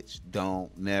bitch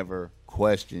don't never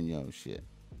question your shit.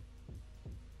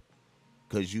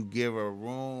 Cause you give her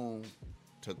room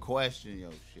to question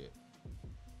your shit.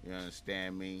 You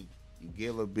understand me? You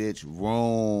give a bitch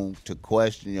room to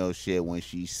question your shit when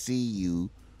she see you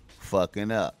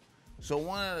fucking up. So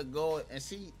one of the go and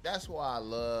see, that's why I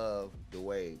love the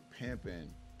way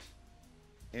pimping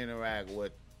interact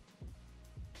with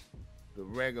the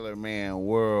regular man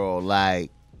world.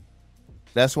 Like,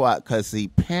 that's why, cause see,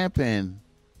 pimping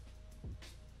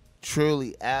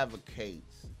truly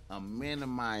advocates a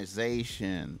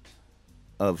minimization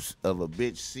of a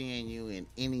bitch seeing you in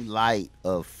any light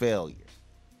of failure.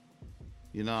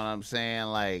 You know what I'm saying?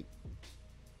 Like,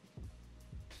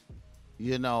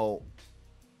 you know,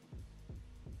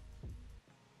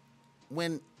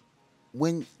 when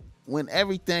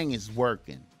everything is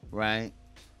working, right?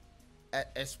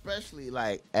 Especially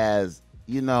like, as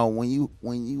you know, when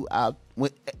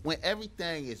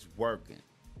everything is working,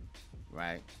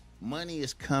 right? Money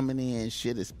is coming in,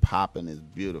 shit is popping, is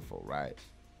beautiful, right?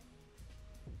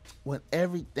 When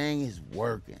everything is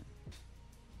working,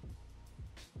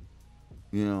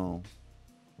 you know,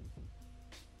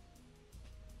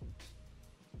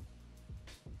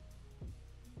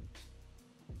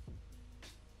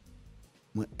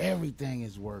 when everything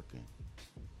is working,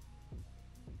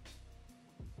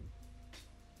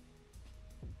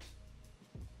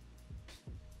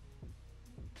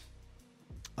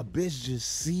 a bitch just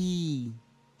see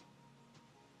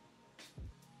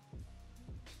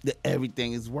that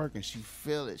everything is working. She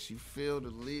feel it. She feel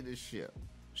the leadership.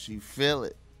 She feel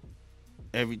it.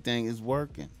 Everything is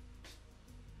working.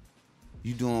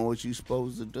 You doing what you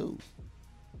supposed to do.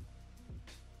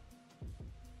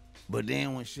 But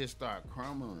then when shit start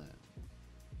crumbling,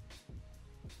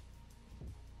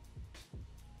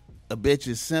 a bitch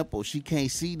is simple. She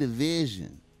can't see the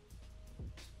vision.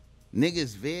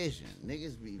 Niggas vision.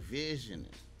 Niggas be visioning.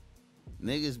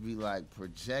 Niggas be like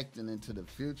projecting into the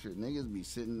future. Niggas be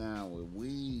sitting down with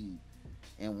weed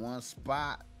in one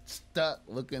spot, stuck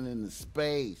looking into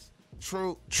space.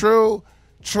 True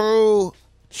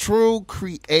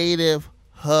creative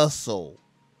hustle.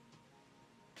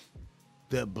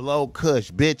 The blow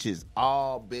kush. Bitches,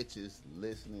 all bitches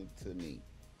listening to me.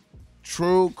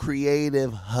 True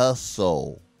creative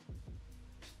hustle.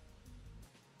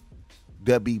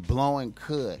 That be blowing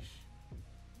kush.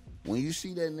 When you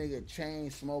see that nigga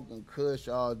chain smoking kush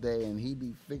all day and he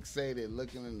be fixated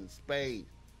looking into space,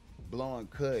 blowing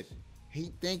kush,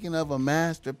 he thinking of a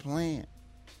master plan.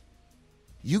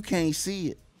 You can't see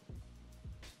it.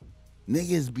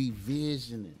 Niggas be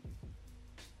visioning.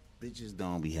 Bitches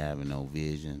don't be having no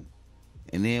vision.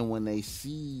 And then when they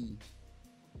see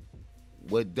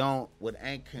what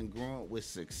ain't congruent with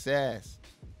success,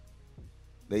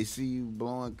 they see you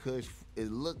blowing kush. It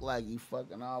look like you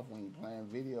fucking off when you playing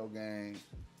video games.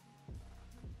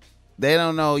 They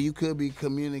don't know you could be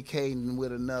communicating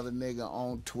with another nigga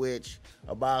on Twitch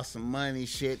about some money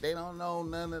shit. They don't know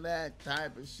none of that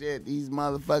type of shit. These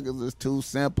motherfuckers is too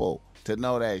simple to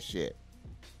know that shit.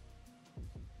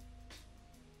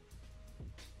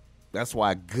 That's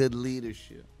why good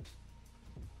leadership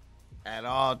at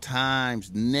all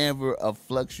times, never a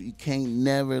fluctuate. You can't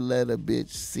never let a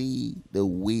bitch see the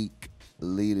weak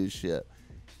leadership.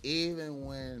 Even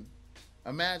when,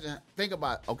 think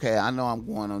about, okay, I know I'm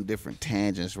going on different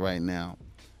tangents right now,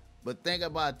 but think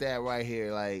about that right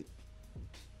here. Like,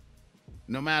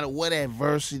 no matter what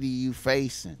adversity you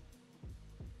facing,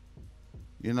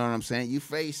 you know what I'm saying? You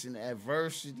facing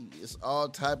adversity. It's all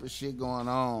type of shit going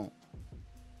on,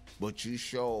 but you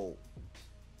show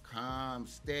calm,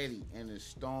 steady in the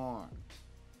storm.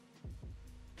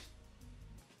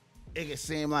 It can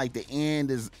seem like the end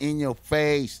is in your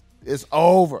face. It's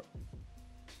over.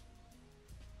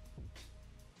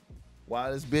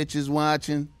 While this bitch is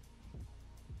watching,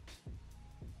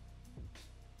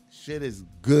 shit is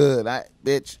good. I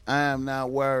am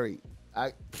not worried.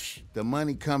 The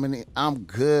money coming in, I'm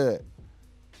good.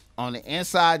 On the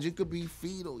inside, you could be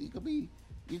fetal. You could be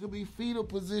fetal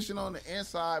position on the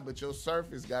inside, but your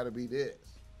surface got to be this.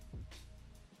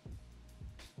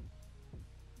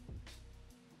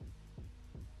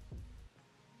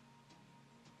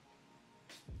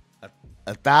 A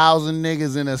 1,000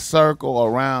 niggas in a circle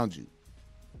around you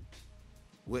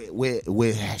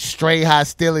with straight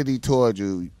hostility towards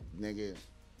you, nigga.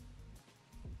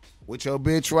 With your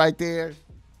bitch right there,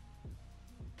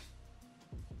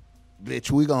 bitch,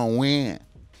 we gonna win.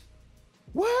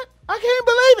 What? I can't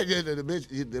believe it. The bitch,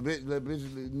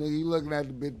 nigga, you looking at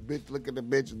the bitch, look at the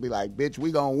bitch and be like, bitch,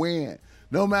 we gonna win.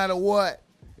 No matter what,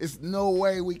 it's no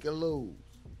way we can lose.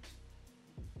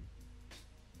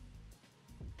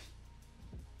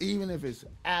 Even if it's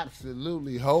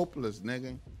absolutely hopeless,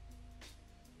 nigga.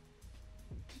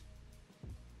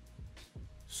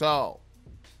 So,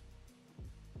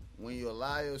 when you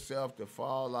allow yourself to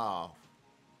fall off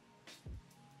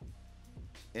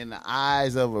in the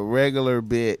eyes of a regular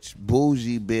bitch,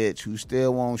 bougie bitch who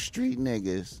still wants street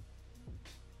niggas,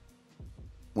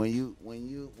 when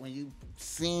you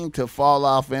seem to fall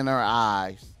off in her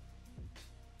eyes,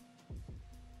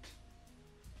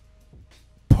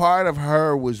 part of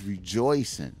her was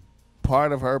rejoicing.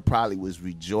 Part of her probably was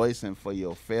rejoicing for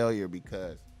your failure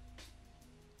because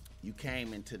you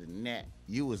came into the net.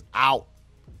 You was out.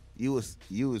 You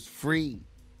was free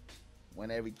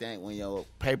when your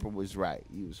paper was right.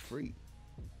 You was free.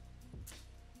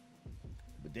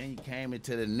 But then you came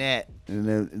into the net,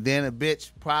 and then a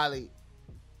bitch probably,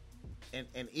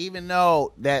 and even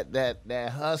though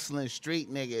that hustling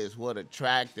street nigga is what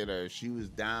attracted her, she was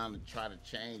down to try to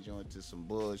change you into some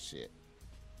bullshit.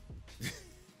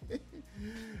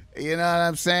 You know what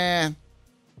I'm saying?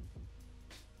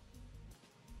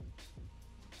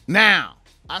 Now,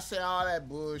 I say all that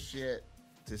bullshit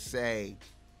to say,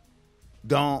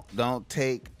 don't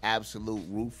take absolute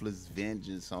ruthless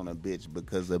vengeance on a bitch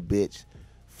because a bitch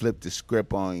flipped the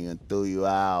script on you and threw you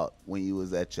out when you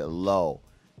was at your low.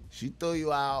 She threw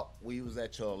you out when you was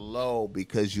at your low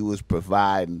because you was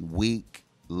providing weak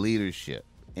leadership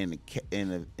in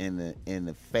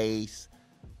the face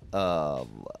of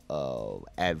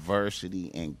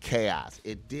adversity and chaos.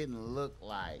 It didn't look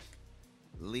like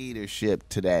leadership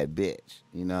to that bitch.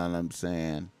 You know what I'm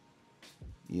saying?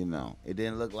 You know, it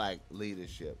didn't look like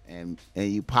leadership, and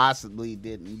you possibly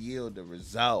didn't yield the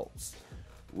results,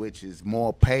 which is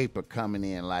more paper coming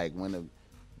in. Like when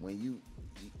you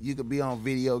could be on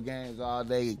video games all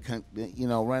day, you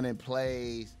know, running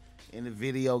plays in the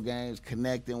video games,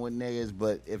 connecting with niggas,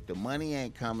 but if the money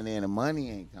ain't coming in, the money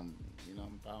ain't coming in. You know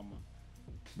what I'm talking about?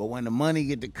 But when the money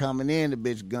get to coming in, the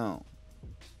bitch gone.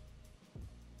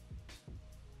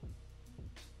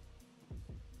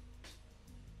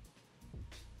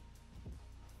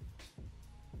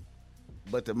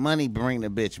 But the money bring the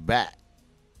bitch back.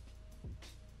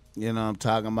 You know what I'm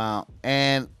talking about?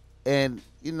 And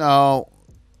you know,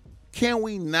 can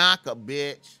we knock a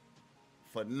bitch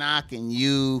for knocking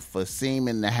you for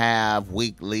seeming to have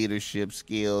weak leadership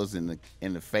skills in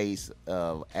the face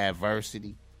of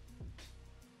adversity?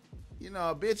 You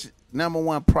know, a bitch number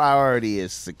one priority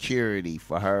is security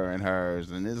for her and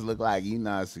hers, and this look like you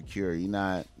not secure. You're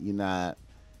not.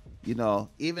 You know,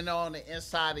 even though on the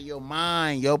inside of your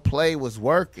mind, your play was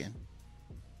working,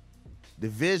 the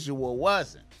visual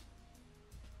wasn't.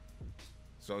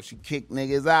 So she kicked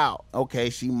niggas out. Okay,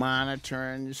 she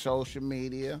monitoring your social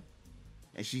media,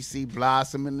 and she see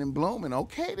blossoming and blooming.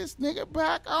 Okay, this nigga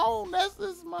back on. That's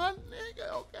this my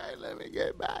nigga. Okay, let me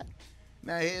get back.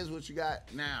 Now, here's what you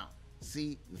got. Now,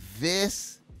 see,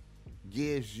 this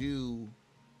gives you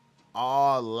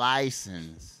all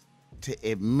license to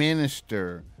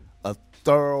administer a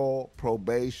thorough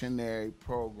probationary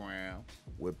program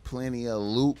with plenty of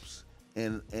loops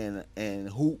and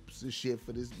hoops and shit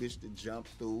for this bitch to jump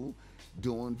through,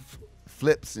 doing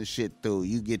flips and shit through.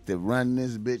 You get to run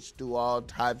this bitch through all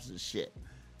types of shit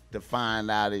to find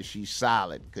out if she's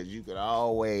solid, because you could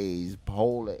always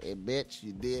hold her. Hey, bitch,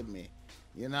 you did me.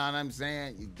 You know what I'm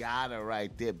saying? You got her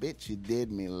right there. Bitch, you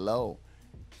did me low.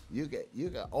 You can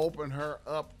open her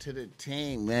up to the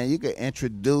team, man. You can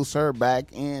introduce her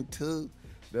back into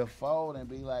the fold and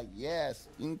be like, yes,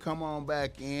 you can come on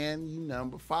back in. You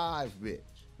number 5, bitch.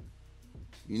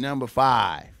 You number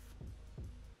 5.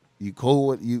 You cool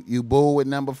with you bull with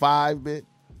number 5, bitch?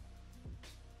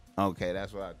 Okay,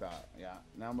 that's what I thought. Yeah,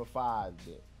 number 5,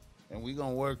 bitch. And we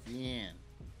gonna work you in.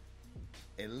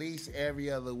 At least every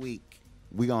other week,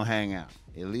 we gonna hang out.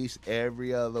 At least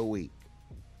every other week.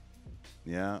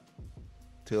 Yeah.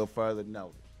 Till further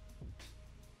notice.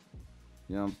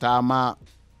 You know what I'm talking about?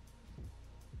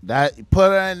 That,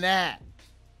 put her in that.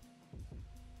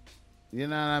 You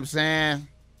know what I'm saying?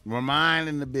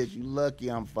 Reminding the bitch, you lucky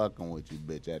I'm fucking with you,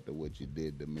 bitch, after what you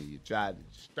did to me. You tried to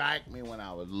strike me when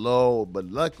I was low, but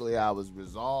luckily I was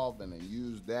resolving and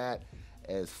used that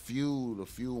as fuel to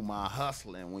fuel my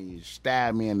hustling when you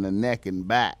stabbed me in the neck and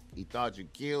back. You thought you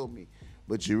killed me,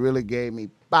 but you really gave me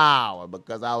power,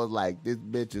 because I was like, this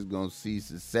bitch is going to see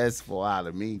successful out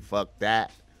of me. Fuck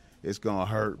that. It's going to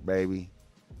hurt, baby.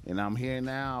 And I'm here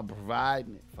now, I'm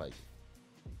providing it for you.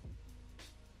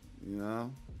 You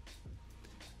know?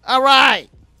 All right.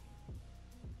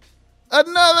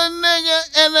 Another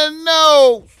nigga in the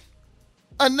nose.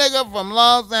 A nigga from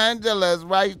Los Angeles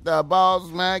writes the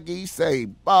Boss Mac. He say,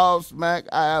 Boss Mac,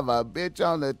 I have a bitch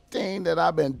on the team that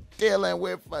I've been dealing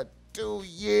with for 2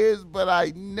 years, but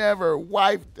I never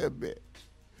wifed the bitch.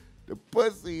 The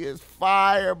pussy is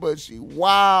fire, but she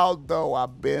wild, though.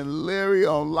 I've been leery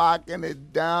on locking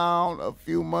it down. A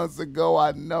few months ago,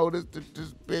 I noticed that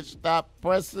this bitch stopped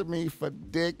pressing me for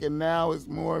dick, and now it's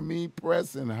more me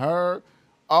pressing her.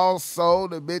 Also,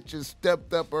 the bitch has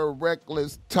stepped up her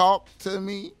reckless talk to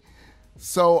me.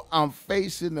 So I'm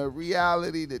facing the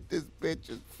reality that this bitch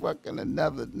is fucking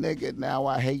another nigga. Now,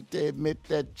 I hate to admit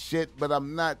that shit, but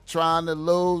I'm not trying to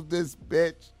lose this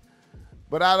bitch.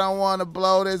 But I don't want to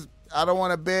blow this. I don't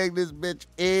want to beg this bitch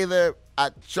either. I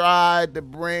tried to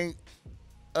bring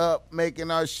up making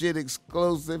our shit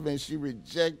exclusive, and she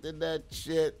rejected that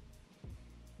shit.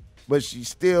 But she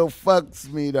still fucks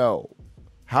me, though.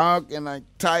 How can I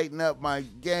tighten up my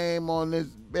game on this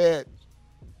bitch?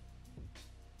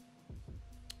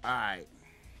 All right.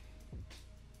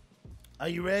 Are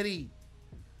you ready?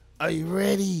 Are you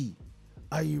ready?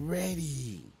 Are you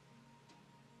ready?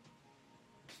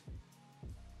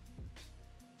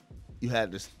 You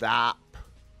had to stop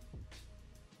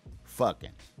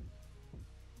fucking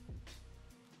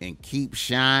and keep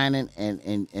shining,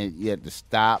 and you had to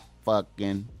stop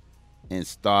fucking and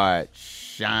start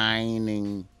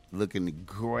shining, looking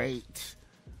great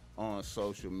on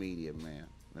social media, man.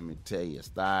 Let me tell you,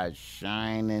 start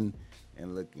shining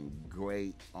and looking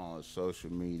great on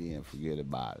social media and forget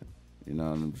about it. You know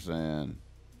what I'm saying?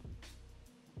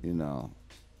 You know.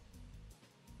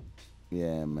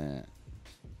 Yeah, man.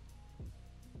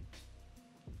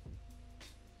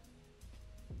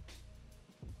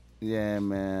 Yeah,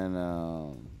 man.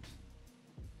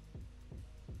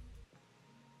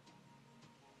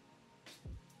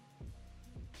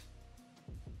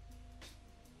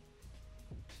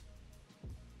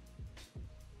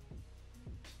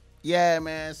 Yeah,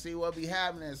 man. See, what be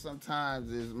happening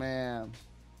sometimes is, man,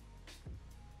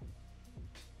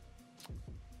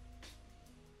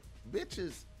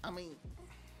 bitches. I mean,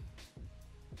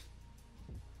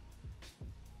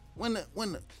 when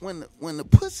the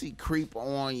pussy creep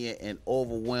on you and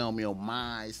overwhelm your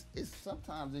minds, it's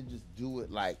sometimes they just do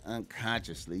it like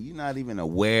unconsciously. You're not even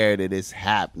aware that it's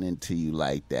happening to you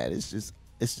like that. It's just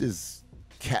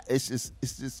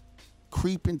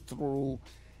creeping through,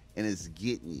 and it's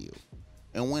getting you.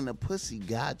 And when the pussy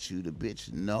got you, the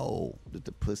bitch know that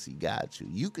the pussy got you.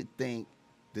 You could think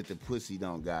that the pussy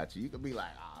don't got you. You could be like,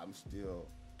 I'm still,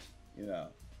 you know.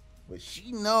 But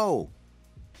she know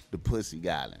the pussy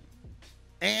got him.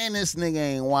 And this nigga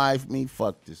ain't wife me.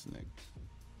 Fuck this nigga.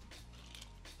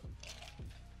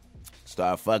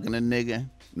 Start fucking a nigga,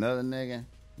 another nigga.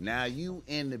 Now you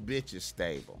in the bitch's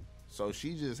stable. So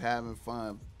she just having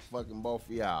fun fucking both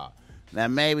of y'all. Now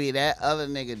maybe that other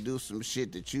nigga do some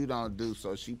shit that you don't do,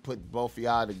 so she put both of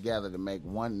y'all together to make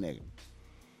one nigga.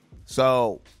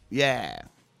 So, yeah.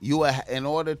 in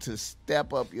order to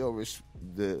step up in order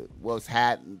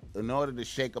to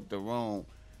shake up the room,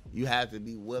 you have to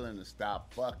be willing to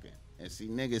stop fucking. And see,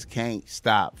 niggas can't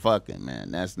stop fucking,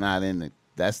 man. That's not even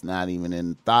in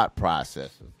the thought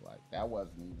processes. Like, that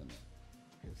wasn't even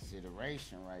a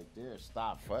consideration right there.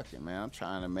 Stop fucking, man. I'm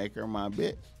trying to make her my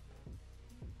bitch.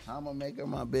 How I'm gonna make her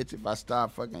my bitch if I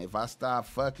stop fucking? If I stop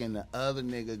fucking, the other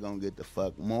nigga gonna get the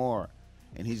fuck more,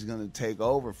 and he's gonna take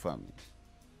over from me.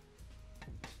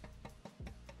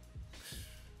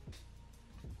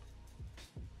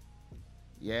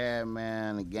 Yeah,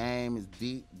 man, the game is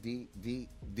deep.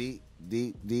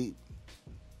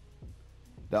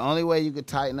 The only way you could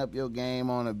tighten up your game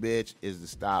on a bitch is to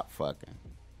stop fucking.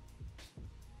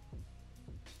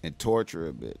 And torture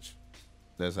a bitch.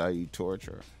 That's how you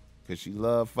torture her. Because she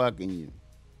love fucking you.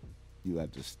 You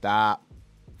have to stop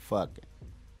fucking.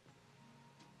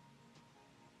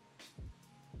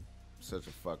 Such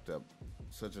a fucked up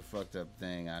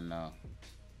thing, I know.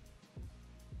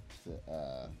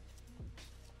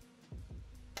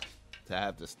 To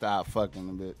have to stop fucking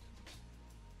a bitch.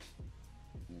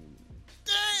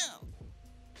 Damn!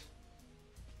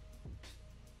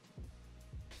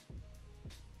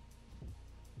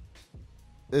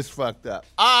 It's fucked up.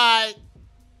 All right.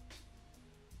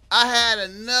 I had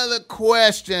another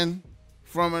question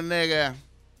from a nigga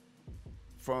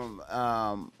from,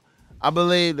 I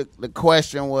believe the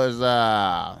question was,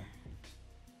 let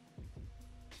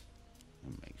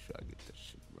me make sure I get this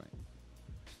shit right.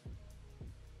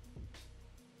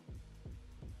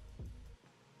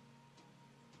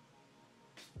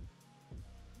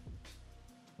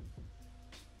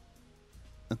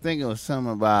 I think it was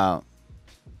something about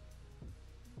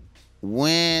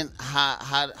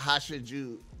how should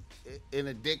you, in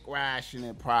a dick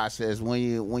rationing process, when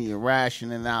you're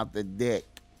rationing out the dick,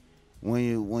 when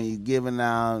you giving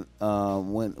out,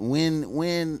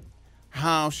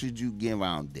 how should you give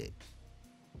out dick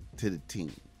to the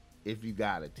team, if you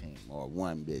got a team or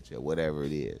one bitch or whatever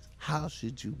it is? How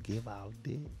should you give out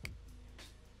dick?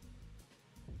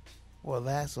 Well,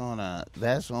 that's on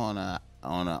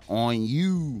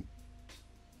you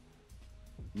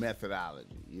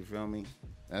methodology. You feel me?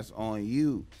 That's on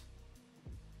you.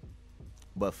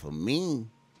 But for me,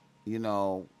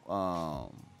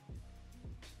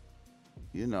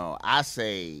 I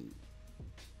say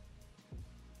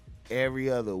every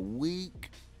other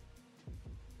week,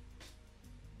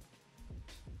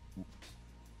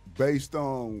 based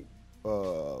on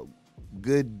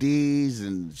good deeds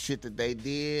and shit that they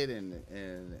did, and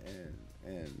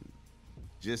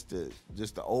just the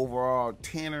overall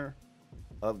tenor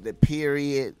of the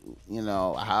period,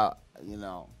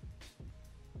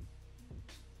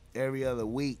 every other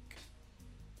week,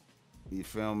 you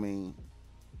feel me?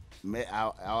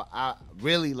 I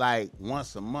really like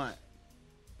once a month.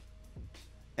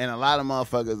 And a lot of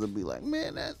motherfuckers will be like,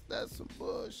 man, that's some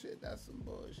bullshit. That's some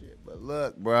bullshit. But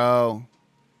look, bro,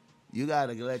 you got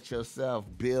to let yourself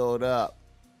build up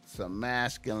some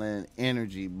masculine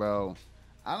energy, bro.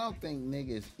 I don't think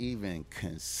niggas even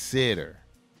consider.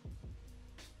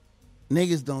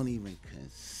 Niggas don't even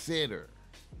consider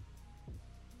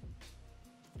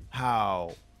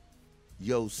how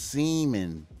your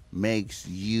semen makes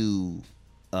you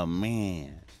a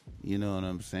man. You know what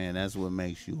I'm saying? That's what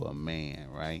makes you a man,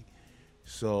 right?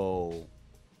 So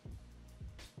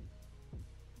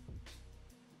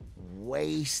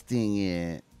wasting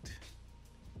it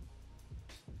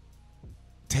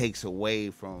takes away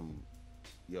from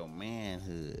your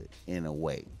manhood in a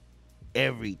way.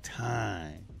 Every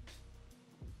time.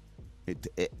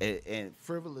 And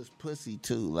frivolous pussy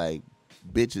too, like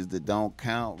bitches that don't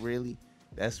count really,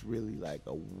 that's really like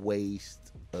a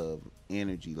waste of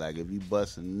energy. Like if you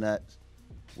busting nuts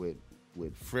with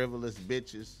frivolous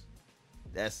bitches,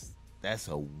 that's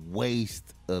a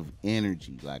waste of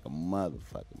energy, like a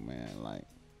motherfucker, man. Like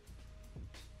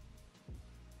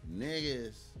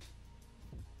niggas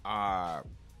are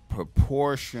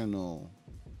proportional.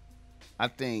 I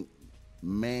think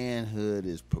manhood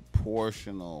is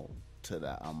proportional to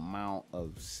the amount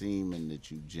of semen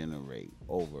that you generate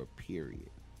over a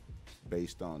period,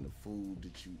 based on the food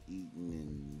that you eating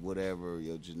and whatever,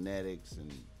 your genetics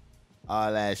and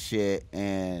all that shit.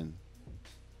 And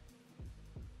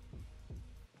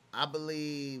I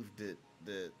believe that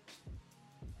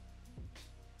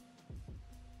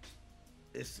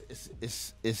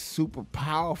it's super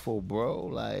powerful, bro.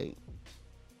 Like,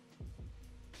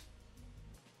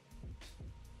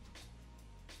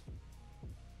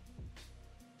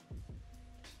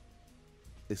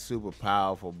 it's super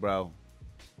powerful, bro.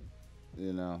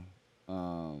 You know,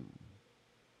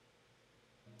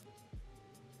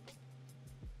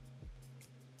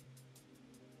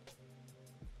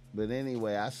 But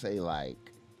anyway, I say like,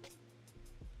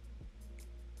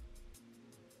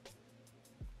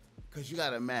 because you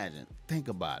got to imagine, think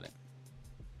about it.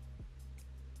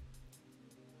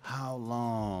 How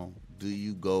long do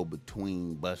you go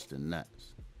between busting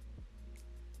nuts?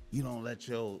 You don't let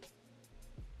yourself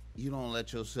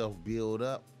build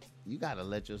up. You got to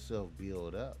let yourself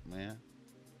build up, man.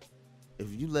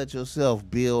 If you let yourself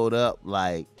build up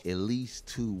like at least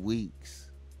 2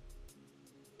 weeks,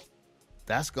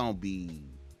 that's going to be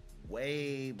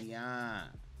way beyond.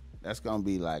 That's going to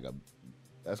be like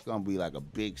a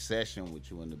big session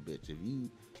with you and the bitch. If you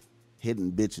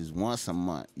hitting bitches once a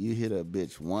month, you hit a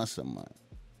bitch once a month,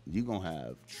 you going to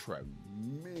have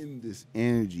tremendous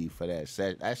energy for that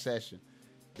session. That session,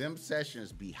 them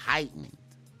sessions be heightened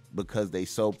because they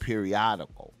so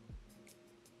periodical.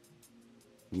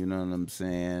 You know what I'm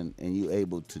saying? And you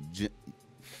able to... Niggas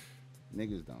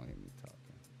don't hear me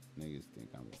talking. Niggas think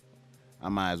I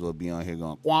might as well be on here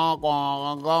going quack,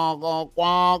 quack, quack, quack,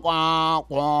 quack,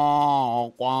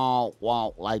 quack, quack,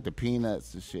 quack, like the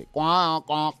Peanuts and shit. Quack,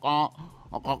 quack, quack,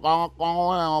 quack, quack,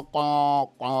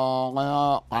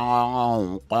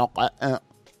 quack, quack.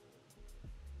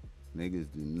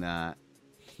 Niggas do not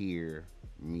hear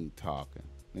me talking.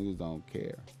 Niggas don't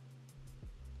care.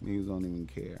 Niggas don't even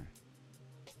care.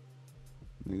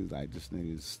 Niggas like, this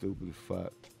nigga is stupid as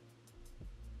fuck.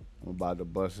 I'm about to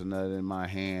bust a nut in my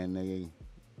hand, nigga.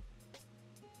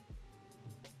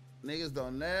 Niggas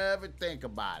don't never think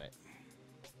about it.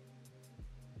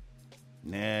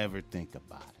 Never think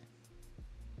about it.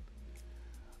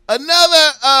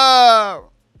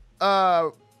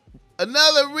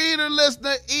 Another reader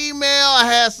listener email.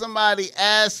 I had somebody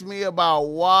ask me about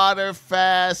water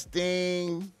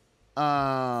fasting.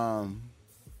 Because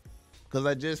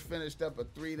I just finished up a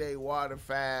 3-day water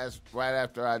fast right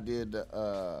after I did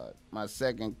my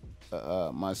second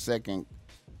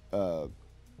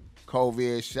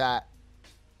COVID shot.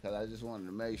 Because I just wanted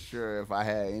to make sure if I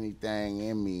had anything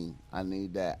in me, I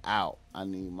need that out. I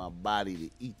need my body to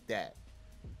eat that.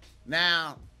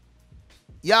 Now,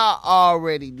 y'all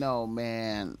already know,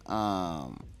 man,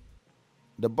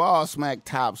 the Ball Smack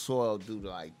Topsoil do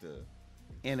like the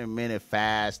intermittent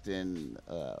fasting.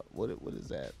 What is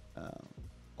that?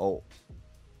 The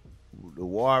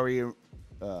Warrior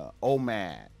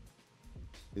OMAD.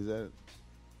 Is that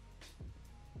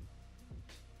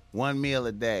 1 meal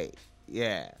a day?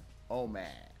 Yeah, OMAD.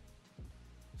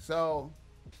 So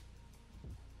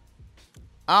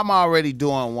I'm already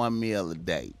doing 1 meal a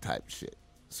day type shit.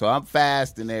 So I'm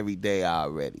fasting every day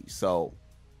already. So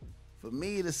for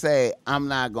me to say I'm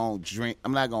not gonna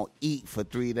eat for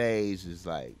 3 days is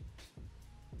like,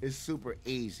 it's super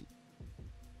easy.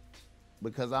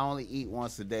 Because I only eat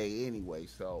once a day anyway.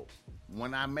 So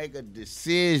when I make a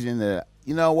decision that,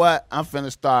 you know what, I'm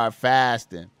finna start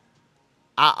fasting,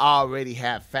 I already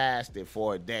have fasted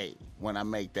for a day when I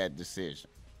make that decision.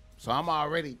 So I'm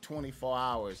already 24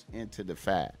 hours into the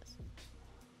fast.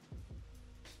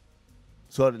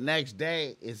 So the next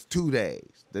day is 2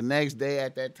 days. The next day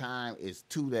at that time is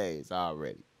 2 days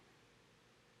already.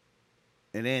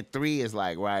 And then 3 is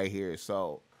like right here.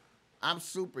 So I'm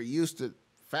super used to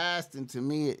fasting. To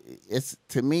me,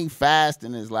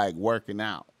 fasting is like working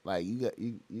out. Like you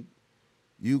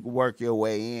can work your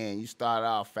way in. You start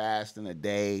off fasting a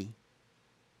day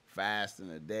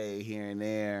here and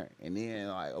there, and then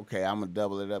like, okay, I'm gonna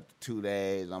double it up to 2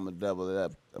 days. I'm gonna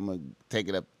take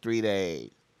it up 3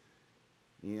 days.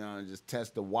 You know, and just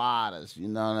test the waters. You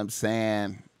know what I'm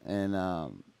saying? And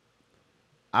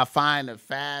I find that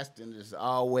fasting just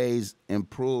always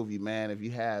improve you, man. If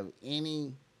you have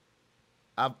any,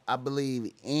 I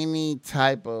believe any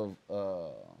type of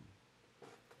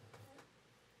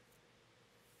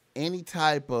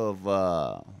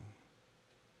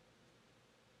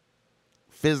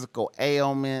physical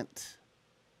ailment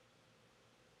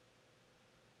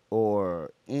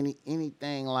or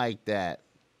anything like that,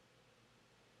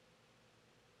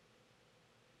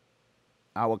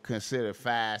 I would consider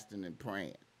fasting and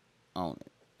praying on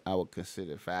it. I would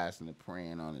consider fasting and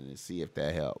praying on it and see if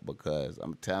that helped, because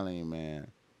I'm telling you,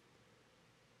 man,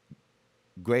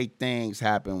 great things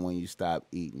happen when you stop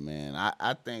eating, man.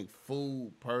 I think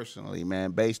food, personally,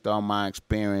 man, based on my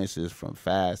experiences from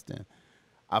fasting,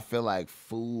 I feel like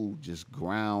food just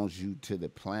grounds you to the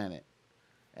planet.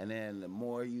 And then the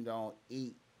more you don't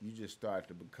eat, you just start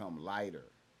to become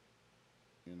lighter.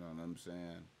 You know what I'm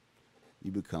saying?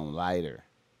 You become lighter.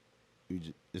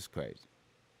 It's crazy.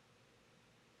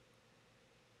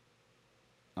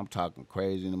 I'm talking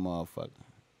crazy in the motherfucker.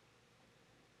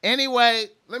 Anyway,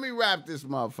 let me wrap this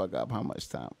motherfucker up. How much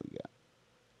time we got?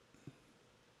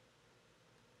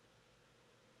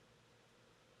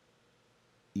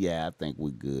 Yeah, I think we're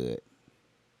good.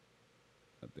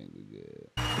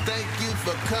 Thank you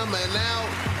for coming out.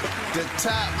 The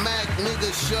Top Mac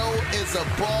Nigga Show is a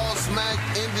Boss Mac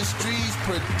Industries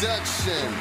production.